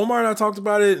so Omar and I talked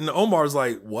about it, and Omar's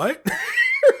like, what?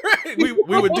 Right? We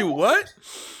would do what?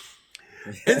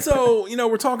 And so, you know,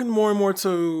 we're talking more and more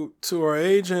to our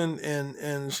agent,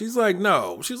 and she's like,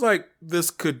 no, she's like,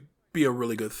 this could be a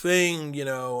really good thing, you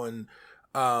know,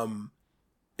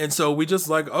 and so we just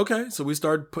like, okay, so we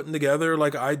started putting together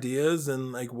like ideas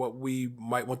and like what we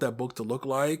might want that book to look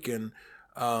like, and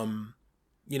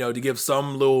you know, to give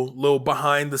some little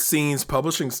behind the scenes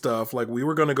publishing stuff, like we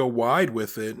were going to go wide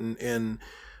with it, and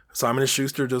Simon &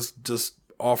 Schuster just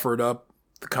offered up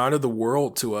kind of the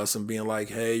world to us and being like,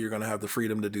 hey, you're going to have the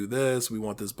freedom to do this. We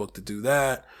want this book to do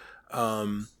that.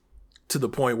 To the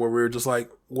point where we were just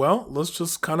like, well, let's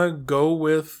just kind of go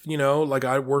with, you know, like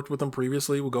I worked with them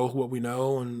previously. We'll go with what we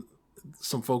know and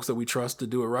some folks that we trust to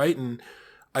do it right. And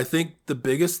I think the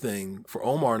biggest thing for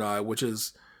Omar and I, which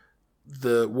is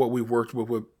what we've worked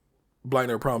with Black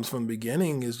Nerd Problems from the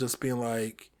beginning, is just being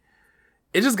like,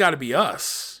 it just got to be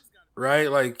us, right?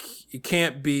 Like it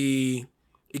can't be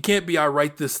I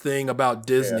write this thing about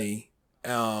Disney,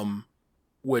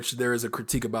 which there is a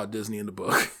critique about Disney in the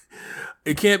book.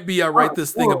 It can't be I write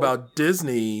this thing about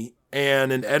Disney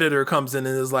and an editor comes in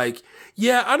and is like,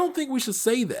 yeah, I don't think we should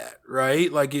say that,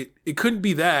 right? Like it couldn't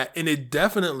be that, and it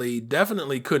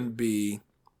definitely couldn't be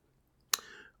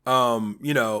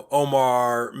you know,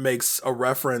 Omar makes a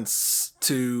reference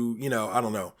to, you know, I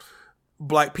don't know,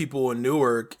 Black people in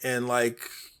Newark, and like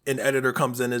an editor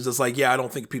comes in and is just like, yeah, I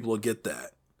don't think people will get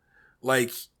that.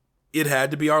 Like it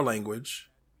had to be our language.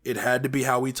 It had to be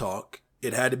how we talk.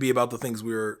 It had to be about the things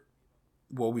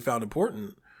we found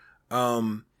important.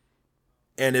 And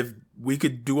if we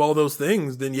could do all those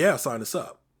things, then yeah, sign us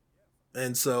up.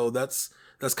 And so that's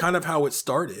kind of how it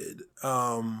started.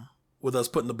 With us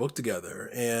putting the book together,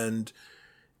 and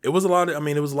it was a lot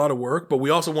of work, but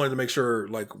we also wanted to make sure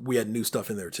like we had new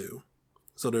stuff in there too.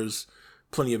 So there's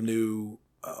plenty of new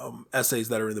essays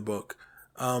that are in the book.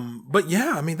 But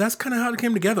yeah, I mean, that's kind of how it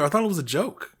came together. I thought it was a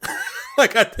joke.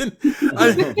 Like no,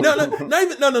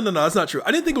 that's not true.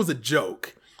 I didn't think it was a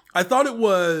joke. I thought it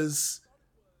was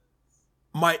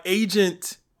my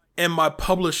agent and my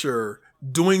publisher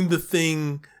doing the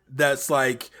thing that's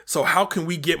like, so how can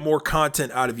we get more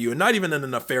content out of you? And not even in a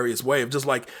nefarious way of just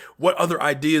like, what other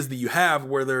ideas do you have,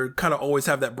 where they're kind of always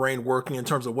have that brain working in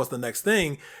terms of what's the next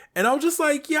thing. And I was just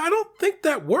like, yeah, I don't think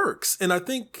that works. And I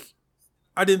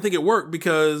didn't think it worked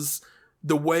because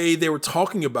the way they were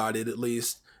talking about it, at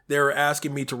least, they were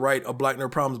asking me to write a Black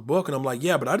Nerd Problems book. And I'm like,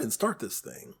 yeah, but I didn't start this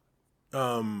thing.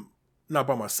 Not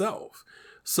by myself.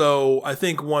 So I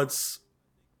think once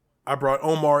I brought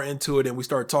Omar into it and we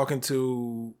started talking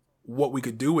to what we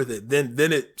could do with it,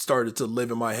 then it started to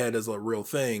live in my head as a real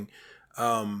thing.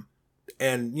 And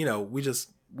you know,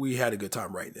 we had a good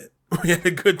time writing it. We had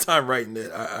a good time writing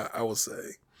it, I will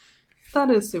say. That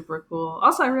is super cool.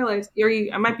 Also, I realized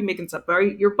I might be making stuff, but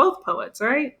you're both poets,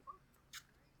 right?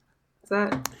 Is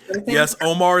that yes,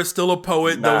 Omar is still a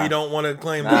poet, though he don't want to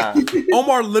claim that.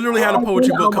 Omar literally had a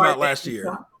poetry book come out last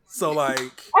year. So like,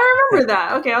 I remember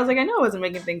that. Okay, I was like, I know I wasn't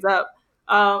making things up.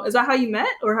 Is that how you met,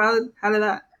 or how did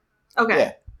that? Okay,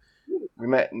 yeah, we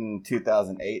met in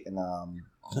 2008, and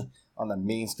on the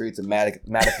mean streets of Madison,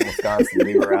 Wisconsin.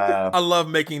 We were. I love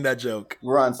making that joke.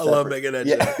 We're on. I love making that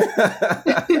joke.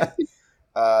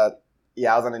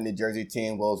 Yeah, I was on the New Jersey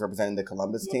team. Will was representing the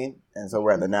Columbus team, and so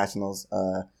we're at the Nationals.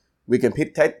 We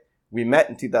met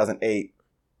in 2008.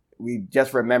 We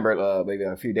just remembered maybe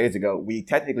a few days ago, we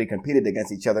technically competed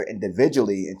against each other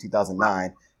individually in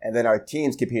 2009, and then our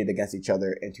teams competed against each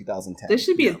other in 2010. This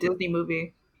should be a Disney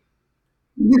movie.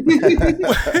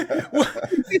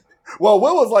 Well,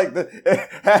 Will was like,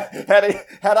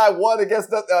 had I won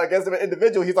against him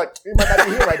individual, he's like, he might not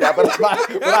be here right now, but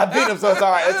I beat him, so it's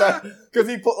all right.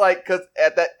 Because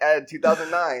at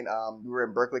 2009, we were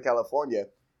in Berkeley, California,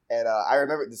 and I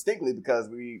remember it distinctly because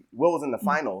Will was in the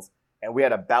finals. And we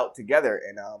had a bout together,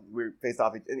 and we faced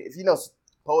off. And if you know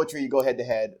poetry, you go head to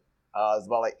head. It's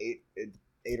about like eight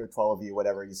or 12 of you,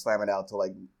 whatever. You slam it out to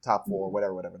like top 4,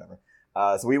 whatever.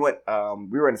 So we went.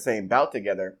 We were in the same bout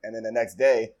together, and then the next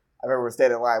day, I remember we were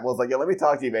standing in line. Will was like, "Yo, let me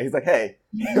talk to you, man." He's like, "Hey,"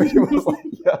 he was like,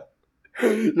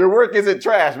 "Yo, your work isn't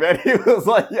trash, man." He was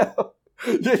like, "Yo,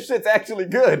 this shit's actually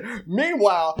good."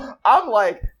 Meanwhile, I'm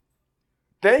like,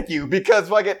 thank you, because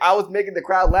fucking I was making the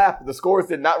crowd laugh. The scores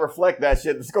did not reflect that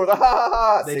shit. The scores,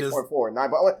 6.4,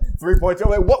 9, 3.2.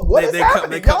 Like, what is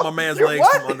happening? They cut my man's legs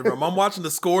from under him. I'm watching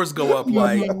the scores go up.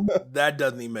 Like, that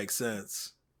doesn't even make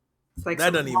sense. It's like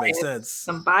that doesn't even make sense.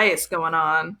 Some bias going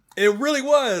on. It really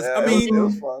was. Yeah, I mean, it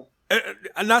was fun.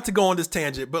 Not to go on this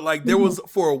tangent, but like there was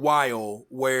for a while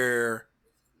where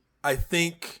I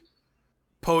think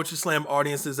Poetry Slam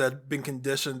audiences have been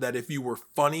conditioned that if you were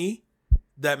funny,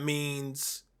 that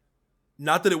means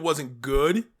not that it wasn't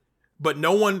good, but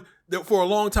for a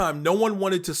long time, no one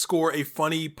wanted to score a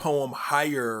funny poem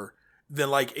higher than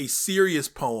like a serious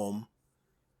poem,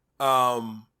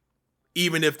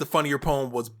 even if the funnier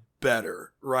poem was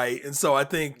better, right? And so I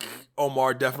think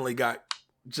Omar definitely got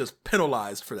just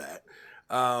penalized for that.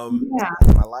 Yeah,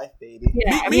 my life, baby.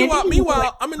 Yeah,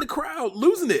 meanwhile, I'm in the crowd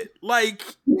losing it. Like,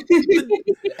 the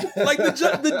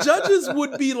judges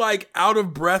would be like out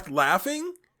of breath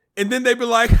laughing, and then they'd be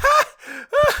like,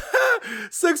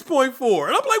 6.4,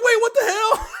 and I'm like, wait, what the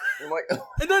hell?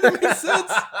 It doesn't make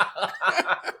sense.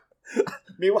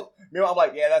 Meanwhile, I'm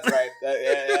like, yeah, that's right.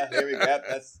 Yeah, here we go.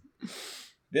 That's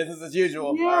business as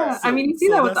usual. Yeah, right, I mean, you see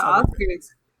that with the Oscars.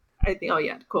 I think. Oh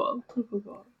yeah, cool.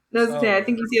 I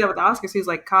think you see that with the Oscars. Who's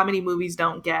like, comedy movies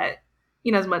don't get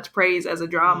as much praise as a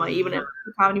drama, even if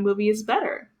the comedy movie is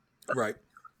better. But right.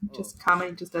 Just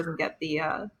comedy just doesn't get the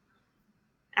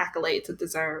accolades it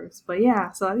deserves. But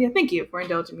yeah, so yeah, thank you for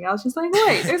indulging me. I was just like,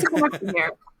 wait, there's a connection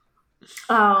here.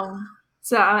 So I'm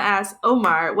gonna ask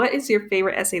Omar, what is your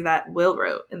favorite essay that Will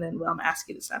wrote? And then I'm gonna ask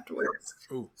you this afterwards.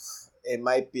 Ooh. It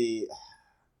might be.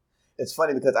 It's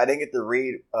funny because I didn't get to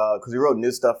read because we wrote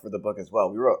new stuff for the book as well.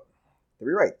 Did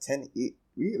we write 10 each?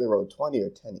 We either wrote 20 or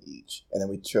 10 each, and then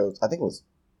we chose. I think it was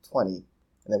 20, and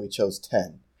then we chose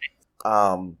 10.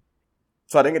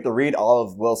 So I didn't get to read all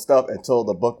of Will's stuff until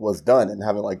the book was done and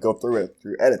having like go through it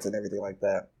through edits and everything like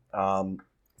that.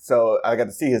 So I got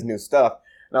to see his new stuff,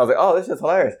 and I was like, "Oh, this is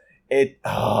hilarious!"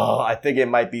 I think it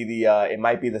might be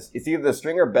it's either the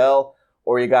Stringer Bell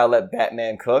or You Gotta Let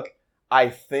Batman Cook. I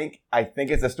think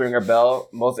it's the Stringer Bell.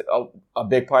 A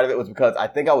big part of it was because I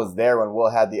think I was there when Will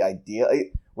had the idea.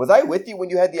 Was I with you when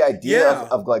you had the idea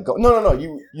of like go? No.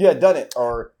 You had done it,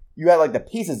 or you had like the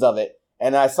pieces of it,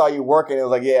 and I saw you working. It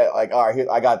was like, yeah, like all right, here,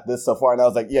 I got this so far, and I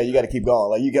was like, yeah, you got to keep going.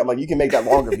 Like you can make that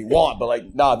longer if you want, but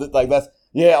like nah, that's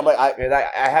yeah. I'm like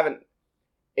I haven't.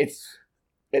 I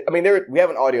mean, we have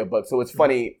an audiobook, so it's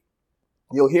funny.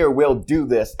 You'll hear Will do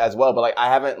this as well, but like I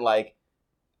haven't like.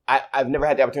 I've never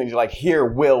had the opportunity to like hear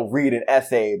Will read an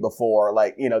essay before,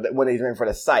 like, when he's writing for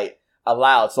the site.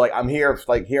 aloud. So like I'm here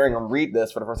like hearing him read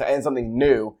this for the first time and something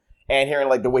new, and hearing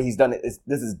like the way he's done it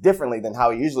this is differently than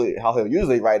how he'll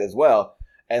usually write as well.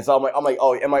 And so I'm like,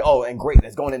 oh, and great,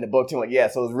 it's going in the book too. Like, yeah,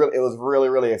 so it was really,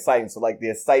 really exciting. So like the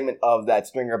excitement of that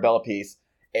Stringer Bell piece,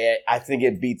 I think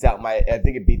it beats out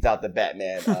the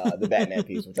Batman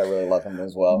piece, which I really love him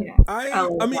as well. Yeah.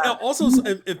 I mean, also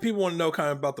if people want to know kind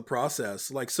of about the process,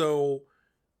 like, so,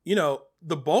 you know,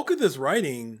 the bulk of this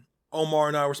writing Omar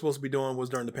and I were supposed to be doing was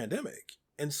during the pandemic,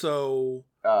 and so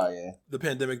the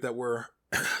pandemic that we're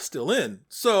still in.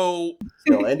 So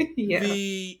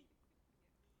yeah.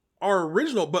 Our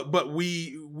original, but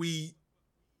we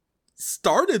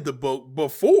started the book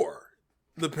before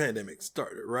the pandemic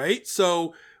started, right?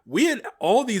 So we had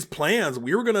all these plans.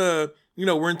 We were gonna, you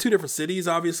know, we're in 2 different cities,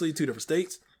 obviously 2 different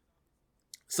states.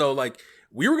 So like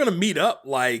we were gonna meet up,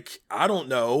 like, I don't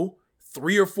know,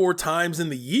 3 or 4 times in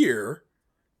the year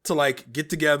to like get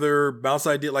together, bounce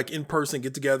ideas, like in person,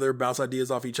 get together, bounce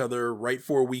ideas off each other, write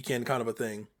for a weekend kind of a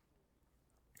thing.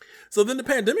 So then the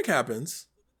pandemic happens.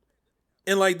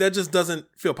 And like that just doesn't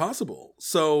feel possible.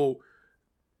 So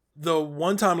the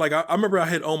one time, like I remember I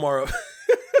hit Omar up.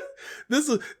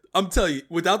 I'm telling you,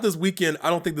 without this weekend,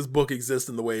 I don't think this book exists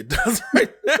in the way it does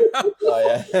right now.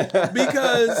 Oh yeah.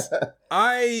 Because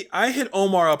I hit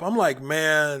Omar up. I'm like,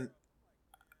 man,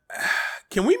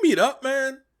 can we meet up,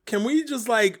 man? Can we just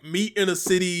like meet in a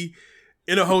city,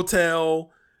 in a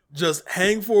hotel, just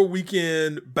hang for a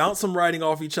weekend, bounce some writing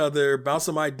off each other, bounce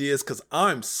some ideas, because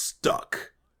I'm stuck.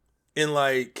 And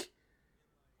like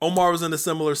Omar was in a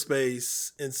similar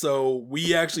space, and so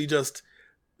we actually just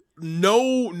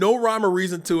no rhyme or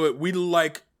reason to it. We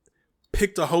like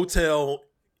picked a hotel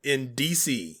in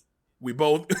DC. We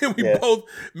both both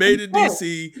made it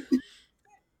DC,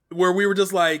 where we were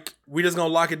just like, we just gonna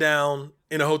lock it down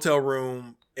in a hotel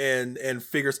room and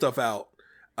figure stuff out.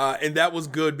 And that was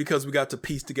good because we got to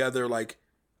piece together like,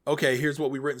 okay, here's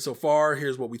what we've written so far.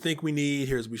 Here's what we think we need.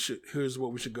 Here's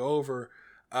what we should go over.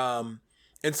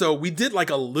 And so we did like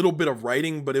a little bit of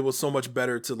writing, but it was so much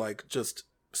better to like just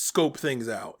scope things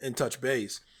out and touch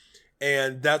base.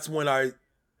 And that's when I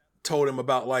told him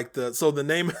about like the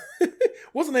name,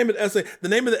 what's the name of the essay? The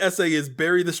name of the essay is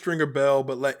Bury the Stringer Bell,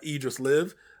 but Let Idris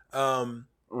Live.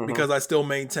 Because I still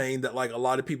maintain that like a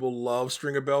lot of people love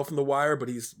Stringer Bell from The Wire, but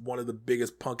he's one of the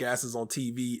biggest punk asses on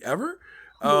TV ever.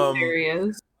 There he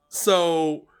is.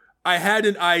 So I had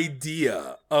an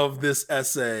idea of this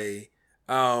essay,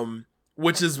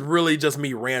 which is really just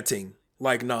me ranting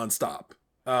like nonstop.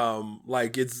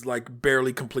 Like it's like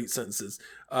barely complete sentences.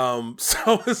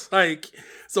 So it's like,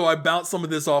 so I bounced some of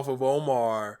this off of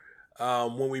Omar,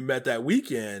 when we met that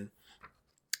weekend,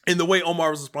 and the way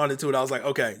Omar was responding to it, I was like,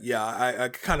 okay, yeah, I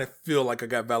kind of feel like I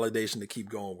got validation to keep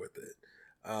going with it.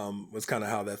 Was kind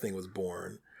of how that thing was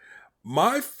born.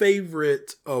 My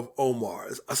favorite of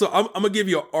Omar's, so I'm gonna give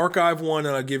you an archive one,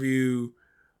 and I'll give you,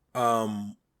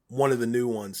 one of the new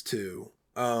ones too.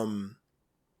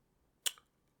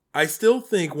 I still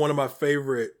think one of my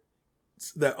favorites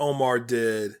that Omar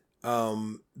did,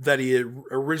 that he had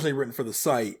originally written for the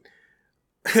site,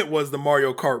 it was the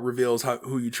Mario Kart reveals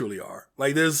who you truly are.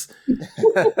 Like there's,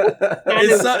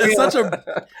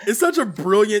 it's such a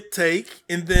brilliant take,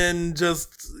 and then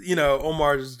just, you know,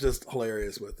 Omar is just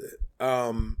hilarious with it.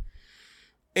 And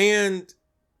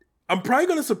I'm probably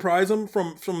going to surprise him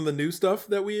from the new stuff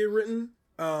that we had written.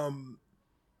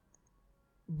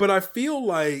 But I feel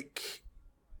like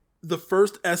the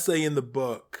first essay in the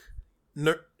book,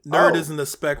 Nerd is in the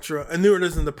spectrum, and Nerd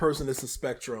isn't the person, it's the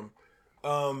spectrum.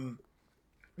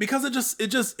 Because it just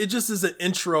is an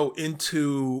intro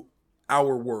into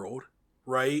our world,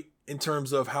 right? In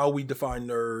terms of how we define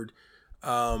nerd,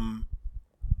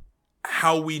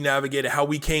 how we navigate it, how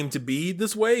we came to be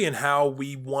this way, and how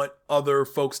we want other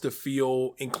folks to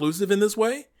feel inclusive in this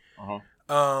way.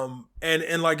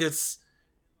 And like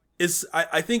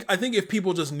I think if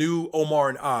people just knew Omar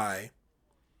and I,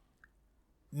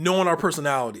 knowing our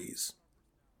personalities,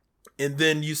 and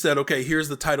then you said, okay, here's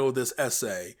the title of this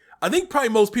essay, I think probably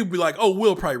most people be like, oh,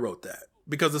 Will probably wrote that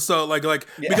because it's so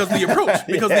because the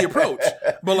approach,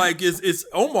 but like it's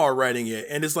Omar writing it,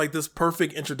 and it's like this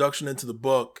perfect introduction into the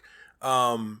book.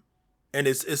 And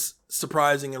it's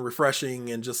surprising and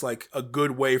refreshing, and just like a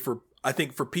good way for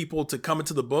people to come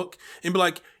into the book and be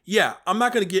like, yeah, I'm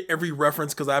not going to get every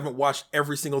reference because I haven't watched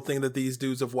every single thing that these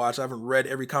dudes have watched. I haven't read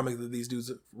every comic that these dudes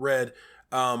have read.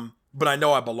 But I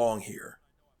know I belong here.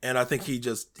 And I think he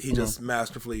just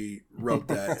masterfully wrote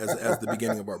that as the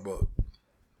beginning of our book.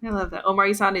 I love that. Omar,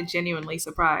 you sounded genuinely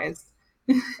surprised.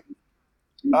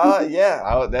 I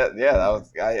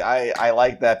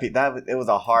like that piece. It was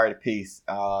a hard piece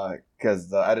because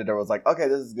the editor was like, okay,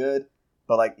 this is good,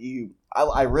 but like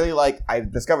I really like. I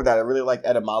discovered that I really like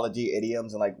etymology,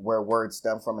 idioms, and like where words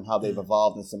stem from and how they've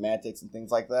evolved and semantics and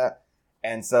things like that.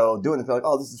 And so doing it, like,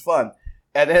 oh, this is fun.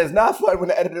 And then it's not fun when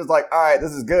the editor's like, all right,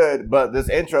 this is good, but this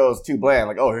intro is too bland.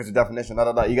 Like, oh, here's the definition.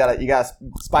 No. You gotta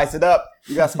spice it up.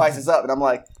 You gotta spice this up. And I'm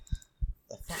like.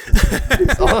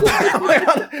 So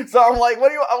I'm like, what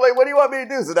do you want me to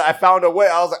do? So then I found a way.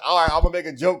 I was like, all right, I'm gonna make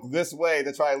a joke this way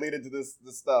to try and lead into this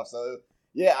stuff. So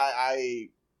yeah, I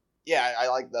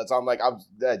like that. So I'm like, I'm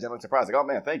genuinely surprised. Like, oh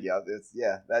man, thank you.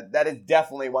 That is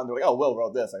definitely one to like, oh, Will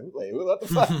wrote this. Like, wait, what the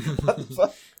fuck? What the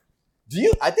fuck?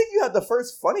 I think you had the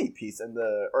first funny piece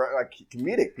or like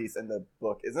comedic piece in the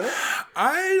book, isn't it?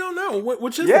 I don't know.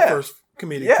 Which is the first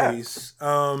comedic piece?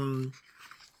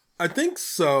 I think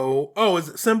so. Oh, is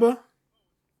it Simba?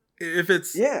 If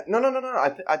it's no.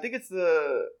 I think it's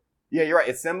you're right.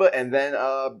 It's Simba and then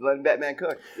Batman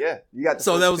Cook. Yeah, you got.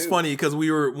 So that was funny because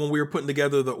when we were putting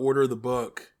together the order of the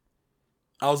book,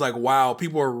 I was like, wow,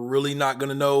 people are really not going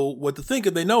to know what to think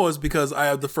if they know us because I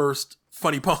have the first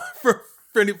funny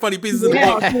pieces in the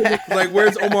book. Like,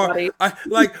 where's Omar?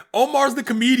 Omar's the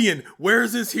comedian.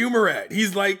 Where's his humor at?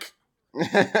 He's like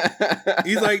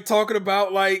talking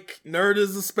about like nerd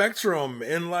is the spectrum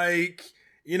and like,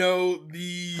 you know,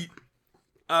 the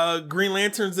Green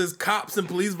Lanterns as cops and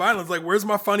police violence. Like, where's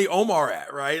my funny Omar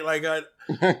at? Right? Like,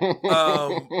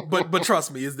 but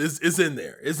trust me, it's in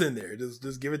there. It's in there.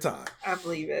 Just give it time. I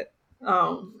believe it.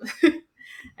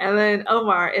 And then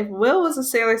Omar, if Will was a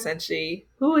Sailor Senshi,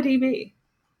 who would he be?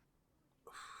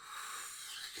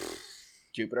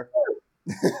 Jupiter.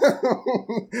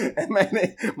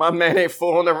 My man ain't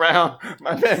fooling around.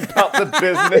 My man about the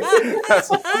business.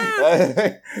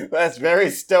 That's very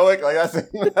stoic. Like that's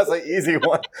an easy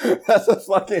one. That's a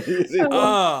fucking easy one.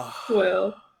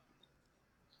 Well,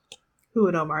 who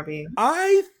would Omar be?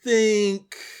 I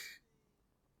think.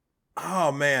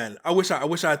 Oh man, I wish I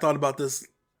had thought about this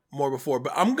more before,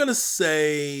 but I'm gonna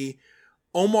say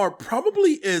Omar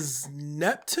probably is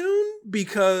Neptune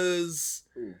because.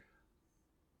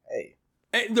 Hey.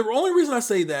 And the only reason I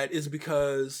say that is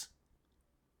because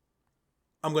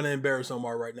I'm going to embarrass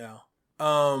Omar right now.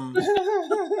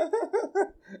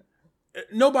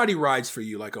 Nobody rides for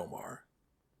you like Omar,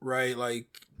 right? Like,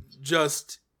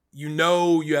 just, you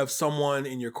have someone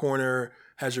in your corner,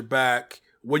 has your back.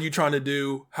 What are you trying to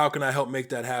do? How can I help make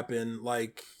that happen?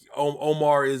 Like,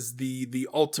 Omar is the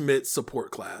ultimate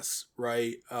support class,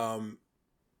 right?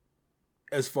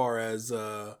 As far as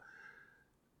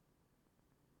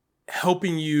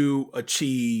helping you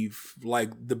achieve like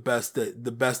the best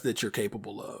that you're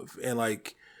capable of, and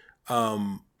like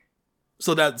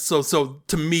so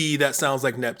to me that sounds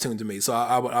like Neptune to me, so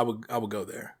I would go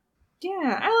there.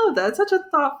 Yeah, I love that. It's such a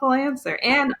thoughtful answer.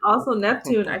 And also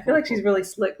Neptune, I feel like she's really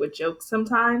slick with jokes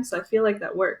sometimes, so I feel like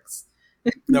that works.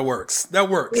 That works.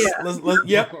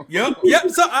 Yeah. Yep.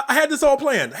 So I had this all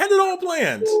planned.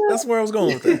 Yeah. That's where I was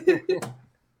going with it.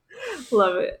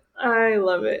 Love it. I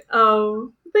love it.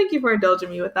 Thank you for indulging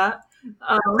me with that.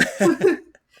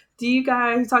 Do you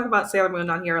guys talk about Sailor Moon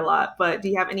on here a lot, but do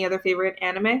you have any other favorite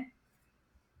anime?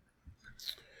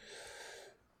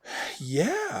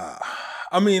 Yeah.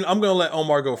 I mean, I'm going to let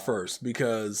Omar go first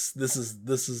because this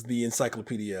is the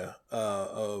encyclopedia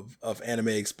of anime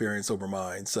experience over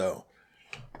mine. So,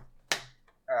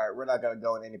 all right, we're not going to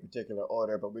go in any particular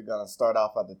order, but we're going to start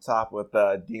off at the top with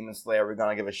Demon Slayer. We're going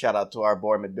to give a shout out to our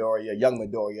boy Midoriya, young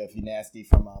Midoriya, if you nasty,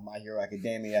 from My Hero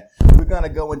Academia. We're going to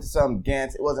go into some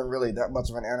Gantz. It wasn't really that much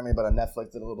of an anime, but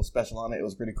Netflix did a little special on it. It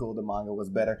was pretty cool. The manga was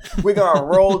better. We're going to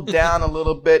roll down a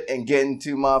little bit and get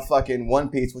into motherfucking One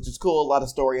Piece, which is cool. A lot of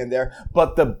story in there.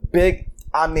 But the big...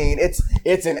 I mean,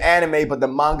 it's an anime, but the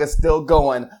manga's still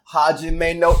going.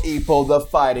 Hajime no Ippo, the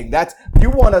fighting. You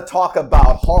want to talk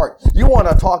about heart. You want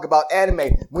to talk about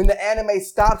anime. When the anime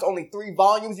stops, only 3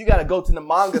 volumes, you got to go to the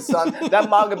manga, son. That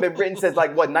manga been written since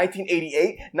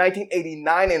 1988,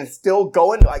 1989, and it's still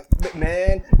going. Like,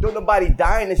 man, don't nobody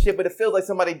die in this shit, but it feels like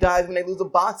somebody dies when they lose a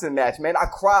boxing match, man. I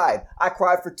cried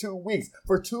for 2 weeks.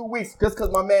 Just because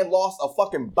my man lost a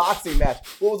fucking boxing match.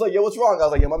 What was like, yo, what's wrong? I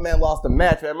was like, yo, my man lost a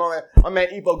match, man. My man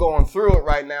Ippo going through it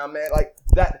right now, man. Like,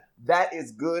 that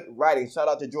is good writing. Shout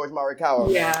out to George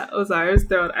Morikawa. Yeah, I was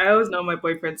thrilled. I always know my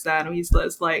boyfriend's sad, and he's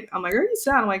like, I'm like, are you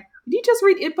sad? I'm like, did you just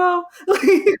read Ippo?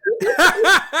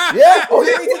 Yeah, oh,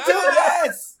 you read it too?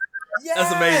 Yes!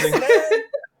 That's amazing. Man.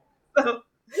 So,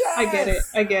 Yes!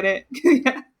 I get it.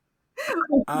 Yeah.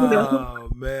 Oh,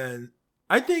 man.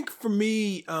 I think for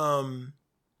me, I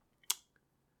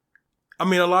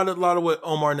mean, a lot of what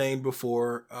Omar named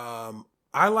before,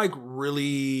 I like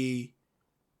really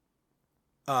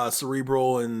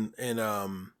cerebral and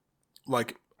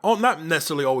like not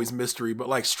necessarily always mystery, but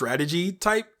like strategy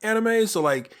type anime. So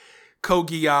like Code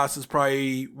Geass is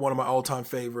probably one of my all time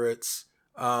favorites.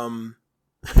 Most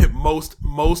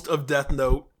of Death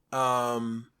Note.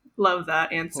 Love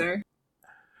that answer.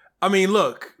 I mean,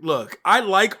 look, I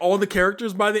like all the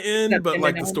characters by the end, but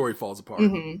like the story falls apart.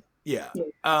 Mm-hmm. Yeah.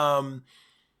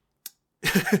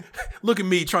 Look at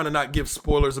me trying to not give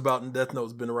spoilers about Death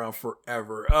Note's been around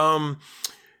forever.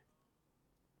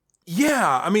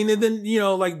 Yeah, I mean, and then, you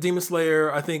know, like Demon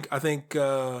Slayer, I think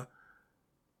Tanjiro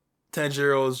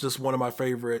is just one of my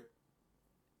favorite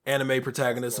anime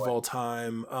protagonists of all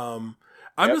time.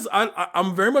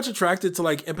 I'm very much attracted to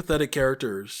like empathetic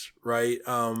characters, right?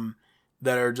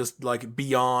 That are just like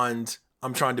beyond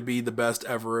I'm trying to be the best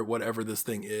ever at whatever this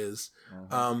thing is.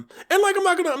 And like I'm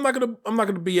not gonna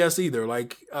BS either.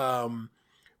 Like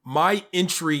my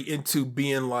entry into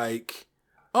being like,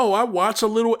 oh, I watch a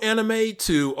little anime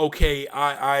to okay,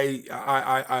 I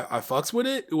fucks with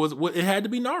it. It had to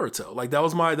be Naruto. Like that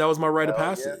was my rite of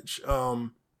passage. Yeah.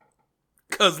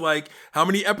 Cause like how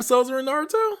many episodes are in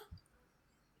Naruto?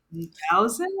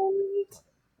 1,000?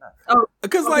 Oh,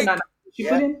 because like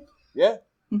yeah.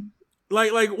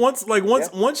 Like once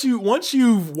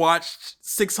you've watched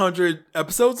 600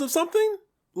 episodes of something,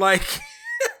 like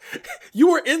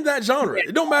you were in that genre.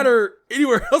 It don't matter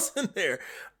anywhere else in there.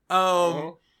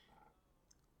 But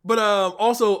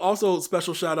also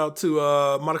special shout out to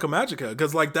Monica Magica,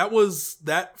 because like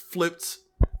that flipped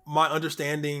my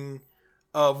understanding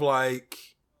of like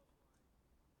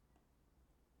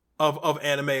of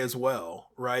anime as well,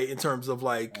 right? In terms of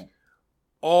like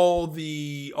all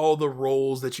the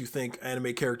roles that you think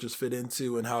anime characters fit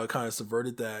into and how it kind of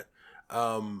subverted that.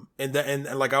 And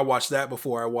like I watched that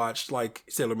before I watched like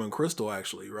Sailor Moon Crystal,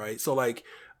 actually, right? So like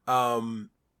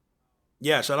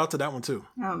yeah, shout out to that one too.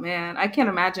 Oh man, I can't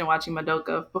imagine watching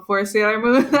Madoka before Sailor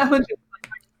Moon. That would just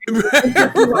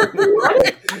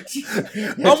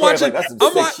I'm watching.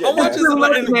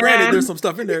 Granted, there's some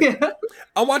stuff in there. Yeah.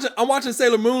 I'm watching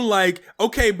Sailor Moon. Like,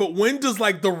 okay, but when does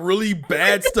like the really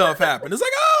bad stuff happen? It's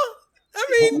like, oh, I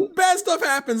mean, bad stuff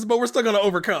happens, but we're still gonna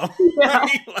overcome. Yeah.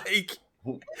 Right? Like,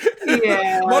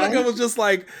 yeah. Monica was just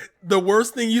like, the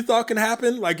worst thing you thought can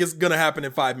happen, like it's gonna happen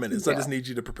in 5 minutes. Yeah. I just need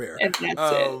you to prepare. And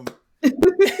that's it.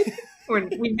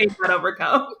 We made that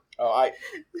overcome. Oh,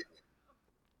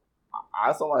 I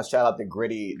also want to shout out the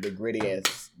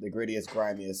grittiest, grimiest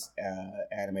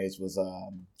animes was I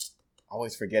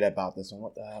always forget about this one.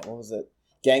 What was it?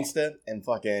 Gangsta and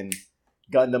fucking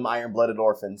Gundam Iron Blooded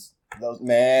Orphans. Those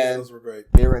those were great.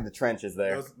 They were in the trenches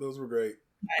there. Those were great.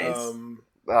 Nice.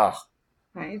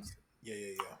 Nice.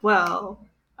 Yeah. Well,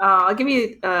 I'll give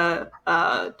you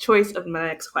a choice of my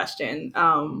next question.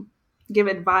 Give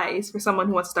advice for someone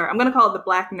who wants to start. I'm going to call it the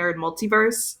Black Nerd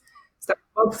Multiverse. Start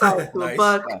both sides to a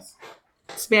book. Nice.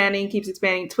 Keeps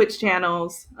expanding Twitch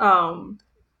channels.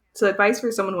 So advice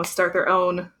for someone who wants to start their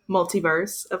own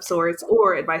multiverse of sorts,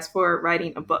 or advice for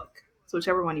writing a book. So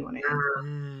whichever one you want to answer.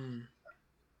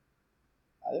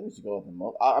 I think we should go with the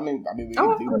most. I mean, we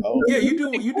can do both. Yeah, you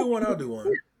do one. I'll do one.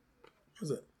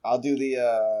 What's it? I'll do the.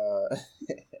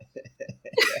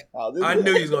 I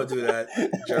knew he was gonna do that,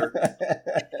 jerk.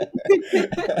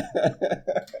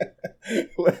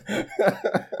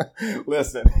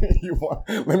 Listen,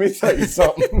 let me tell you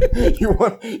something. You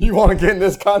want to get in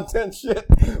this content shit?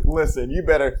 Listen, you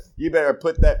better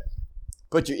put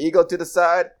your ego to the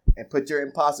side and put your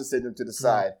imposter syndrome to the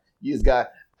side. You just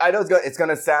got. I know it's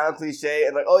gonna sound cliche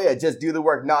and like, oh yeah, just do the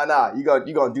work. Nah. You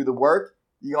gonna do the work.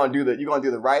 You gonna do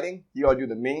the writing. You gonna do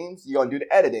the memes. You gonna do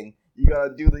the editing. You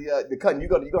gonna do the cutting. You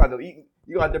gonna have to eat.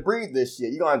 You gonna have to breathe this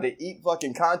shit. You gonna have to eat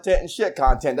fucking content and shit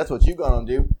content. That's what you gonna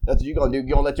do. That's what you gonna do. You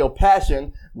gonna let your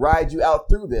passion ride you out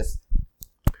through this.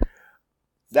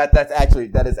 That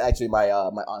is actually my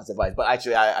my honest advice. But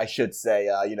actually, I should say,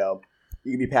 you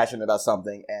can be passionate about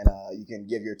something and you can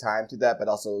give your time to that, but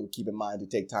also keep in mind to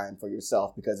take time for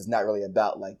yourself, because it's not really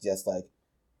about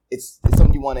it's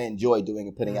something you want to enjoy doing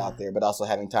and putting out there, but also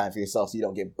having time for yourself so you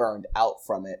don't get burned out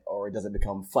from it or it doesn't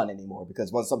become fun anymore. Because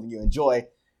once something you enjoy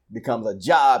becomes a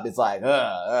job, it's like,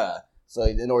 So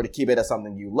in order to keep it as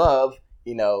something you love,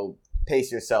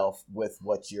 pace yourself with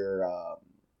what you're,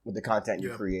 with the content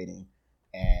you're creating,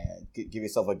 and give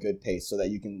yourself a good pace so that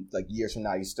you can, like, years from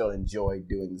now, you still enjoy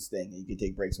doing this thing and you can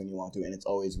take breaks when you want to, and it's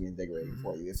always reinvigorating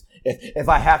for you. If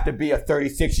I have to be a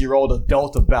 36-year-old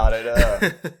adult about it,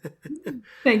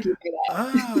 Thank you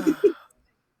for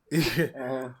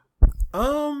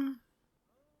that.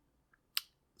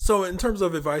 So in terms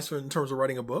of advice in terms of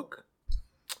writing a book?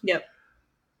 Yep.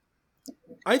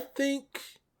 I think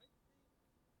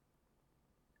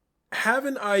have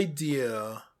an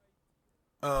idea.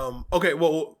 Okay.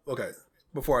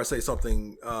 Before I say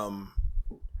something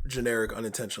generic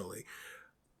unintentionally,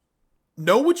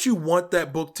 know what you want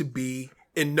that book to be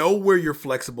and know where you're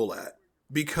flexible at,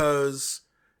 because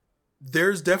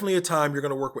there's definitely a time you're going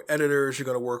to work with editors, you're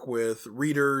going to work with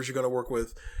readers, you're going to work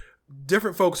with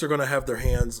different folks are going to have their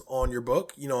hands on your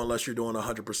book, unless you're doing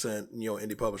 100%,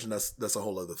 indie publishing. That's a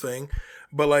whole other thing.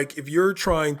 But like, if you're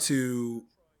trying to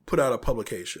put out a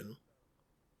publication,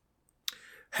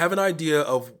 have an idea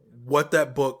of what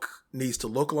that book needs to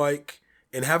look like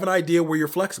and have an idea where you're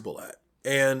flexible at.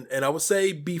 And I would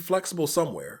say be flexible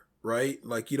somewhere, right?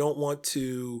 Like, you don't want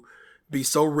to be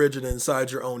so rigid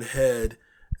inside your own head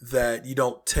that you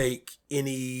don't take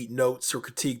any notes or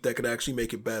critique that could actually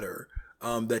make it better.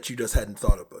 That you just hadn't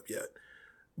thought of yet.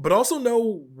 But also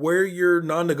know where your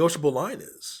non-negotiable line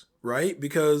is, right?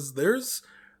 Because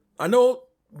I know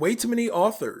way too many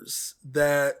authors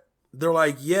that they're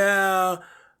like, yeah,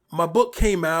 my book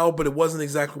came out, but it wasn't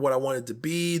exactly what I wanted to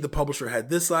be. The publisher had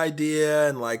this idea,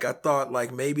 and like, I thought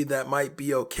like maybe that might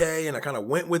be okay, and I kind of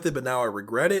went with it, but now I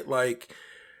regret it. Like,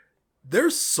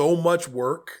 there's so much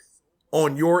work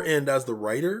on your end as the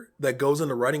writer that goes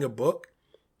into writing a book.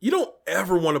 You don't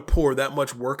ever want to pour that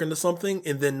much work into something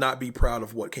and then not be proud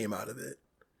of what came out of it.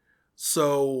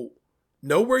 So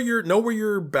know where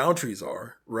your boundaries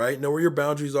are, right? Know where your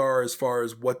boundaries are as far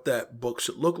as what that book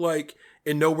should look like,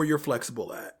 and know where you're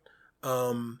flexible at.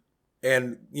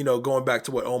 And going back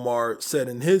to what Omar said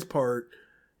in his part,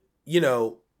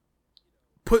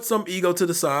 put some ego to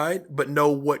the side, but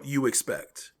know what you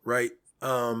expect, right?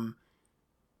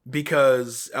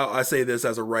 Because I say this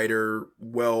as a writer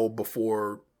well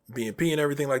before BNP and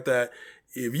everything like that.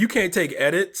 If you can't take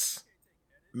edits,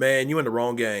 man, you in the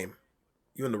wrong game.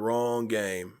 You in the wrong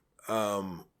game.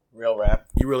 Real rap.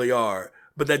 You really are.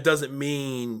 But that doesn't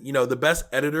mean, the best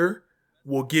editor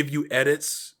will give you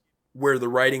edits where the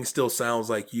writing still sounds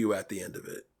like you at the end of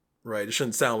it, right? It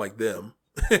shouldn't sound like them.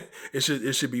 It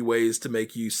should be ways to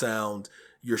make you sound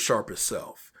your sharpest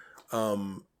self.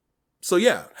 So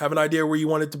yeah, have an idea where you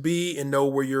want it to be and know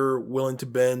where you're willing to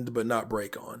bend but not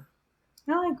break on.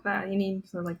 I like that. You need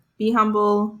to like be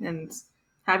humble and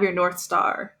have your North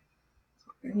Star.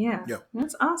 Yeah.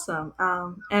 That's awesome.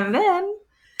 And then,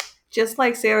 just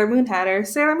like Sailor Moon had her,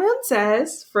 Sailor Moon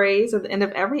says phrase at the end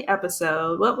of every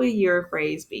episode. What will your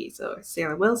phrase be? So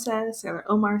Sailor Will says, Sailor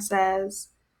Omar says,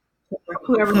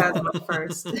 whoever has it up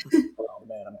first. Oh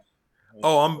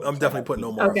man, I'm definitely putting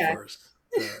Omar up first.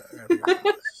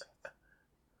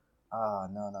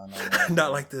 No.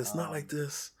 Not like this. Not like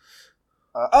this.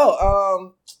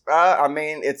 I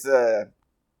mean, it's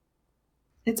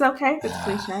It's okay if it's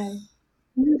cliche.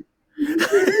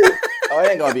 Oh,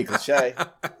 it ain't gonna be cliche.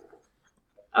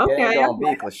 Okay. It ain't gonna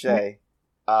be cliche.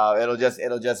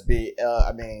 It'll just be.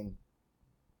 I mean,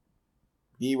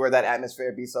 be where that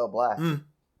atmosphere be so black.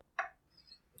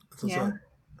 Yeah.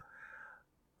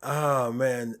 Oh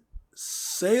man,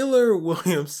 Sailor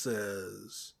Williams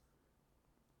says.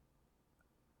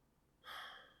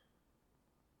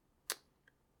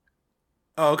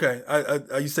 Oh, okay.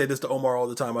 I you say this to Omar all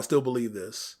the time. I still believe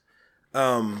this.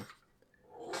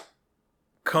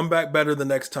 Come back better the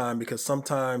next time, because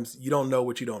sometimes you don't know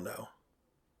what you don't know.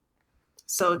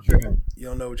 So true. You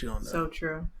don't know what you don't know. So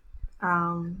true.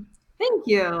 Thank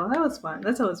you. That was fun.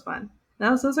 That's always fun.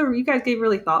 You guys gave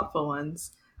really thoughtful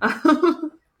ones.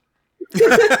 And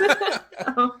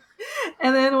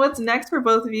then what's next for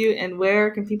both of you, and where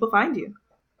can people find you?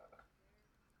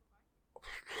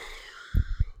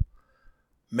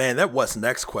 Man, that what's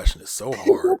next question is so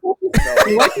hard.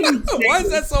 Why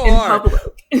is that so hard?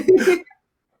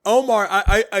 Omar,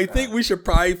 I think we should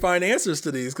probably find answers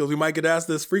to these, because we might get asked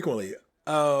this frequently.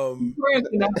 My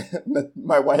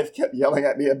wife kept yelling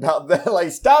at me about that.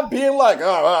 Like, stop being like,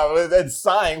 and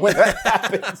sighing when that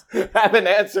happens. Have an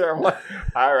answer. I'm like,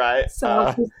 all right. So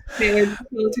I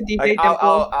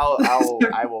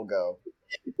will go.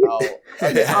 On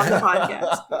the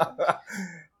podcast.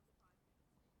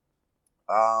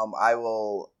 I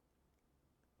will.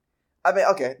 I mean,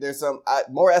 okay. There's some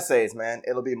more essays, man.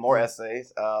 It'll be more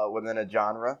essays within a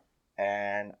genre,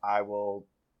 and I will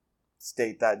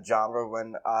state that genre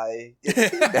when I get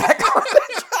feedback on the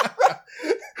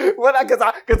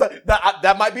genre. Because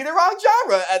that might be the wrong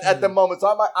genre at the moment,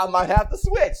 so I might have to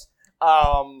switch.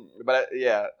 But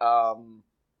yeah.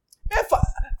 If I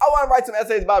want to write some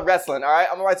essays about wrestling, all right?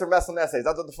 I'm gonna write some wrestling essays.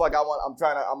 That's what the fuck I want. I'm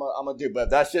gonna do. But if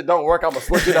that shit don't work, I'm gonna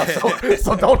switch it up.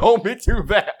 So don't hold me to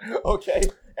that, okay?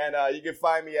 And you can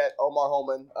find me at Omar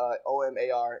Holman,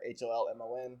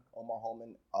 OMARHOLMON, Omar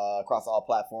Holman, across all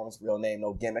platforms. Real name,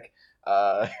 no gimmick.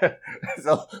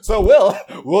 So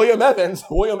William Evans,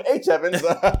 William H. Evans.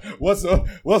 What's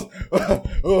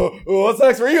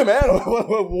next for you, man?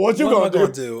 What am I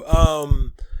gonna do?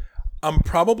 I'm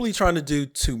probably trying to do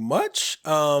too much,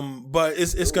 but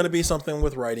it's going to be something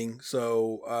with writing.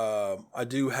 So I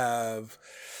do have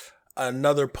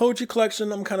another poetry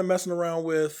collection I'm kind of messing around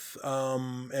with,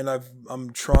 and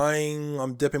I'm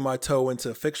dipping my toe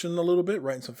into fiction a little bit,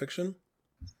 writing some fiction.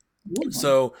 Ooh.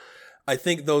 So I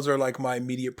think those are like my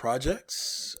immediate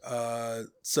projects.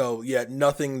 So yeah,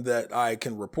 nothing that I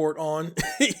can report on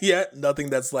yet, nothing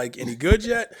that's like any good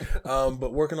yet,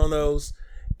 but working on those.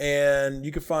 And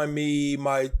you can find me,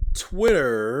 my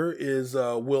Twitter is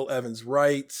Will Evans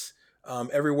Writes.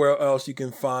 Everywhere else you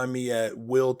can find me at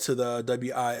Will to the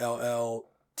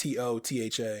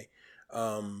WILLTOTHA.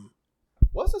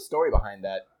 What's the story behind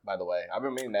that, by the way? I've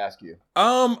been meaning to ask you.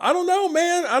 I don't know,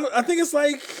 man. I think it's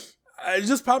like it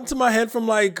just popped into my head from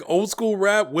like old school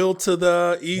rap, Will to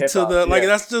the E Hip-hop, to the like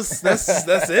that's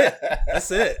it.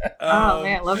 That's it. Oh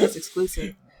man, I love this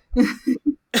exclusive.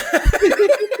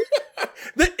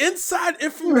 The inside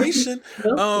information.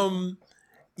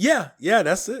 Yeah,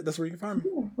 that's it. That's where you can find me.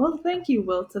 Well, thank you,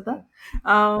 Will to the.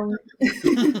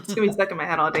 It's gonna be stuck in my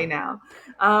head all day now.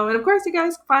 And of course, you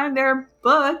guys can find their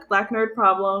book, Black Nerd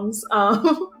Problems,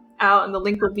 out, and the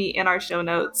link will be in our show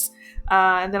notes.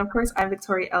 And then, of course, I'm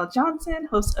Victoria L. Johnson,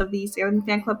 host of the Sailor Moon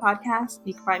Fan Club podcast.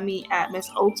 You can find me at Miss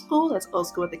Old School. That's Old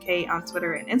School with a K on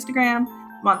Twitter and Instagram.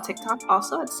 I'm on TikTok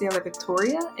also at Sailor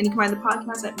Victoria. And you can find the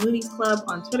podcast at Moonies Club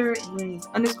on Twitter and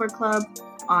Moonies_Club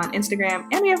on Instagram.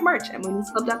 And we have merch at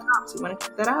mooniesclub.com. So if you want to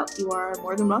check that out, you are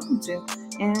more than welcome to.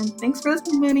 And thanks for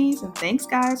listening, Moonies. And thanks,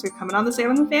 guys, for coming on the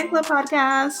Sailor Moon Fan Club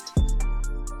podcast.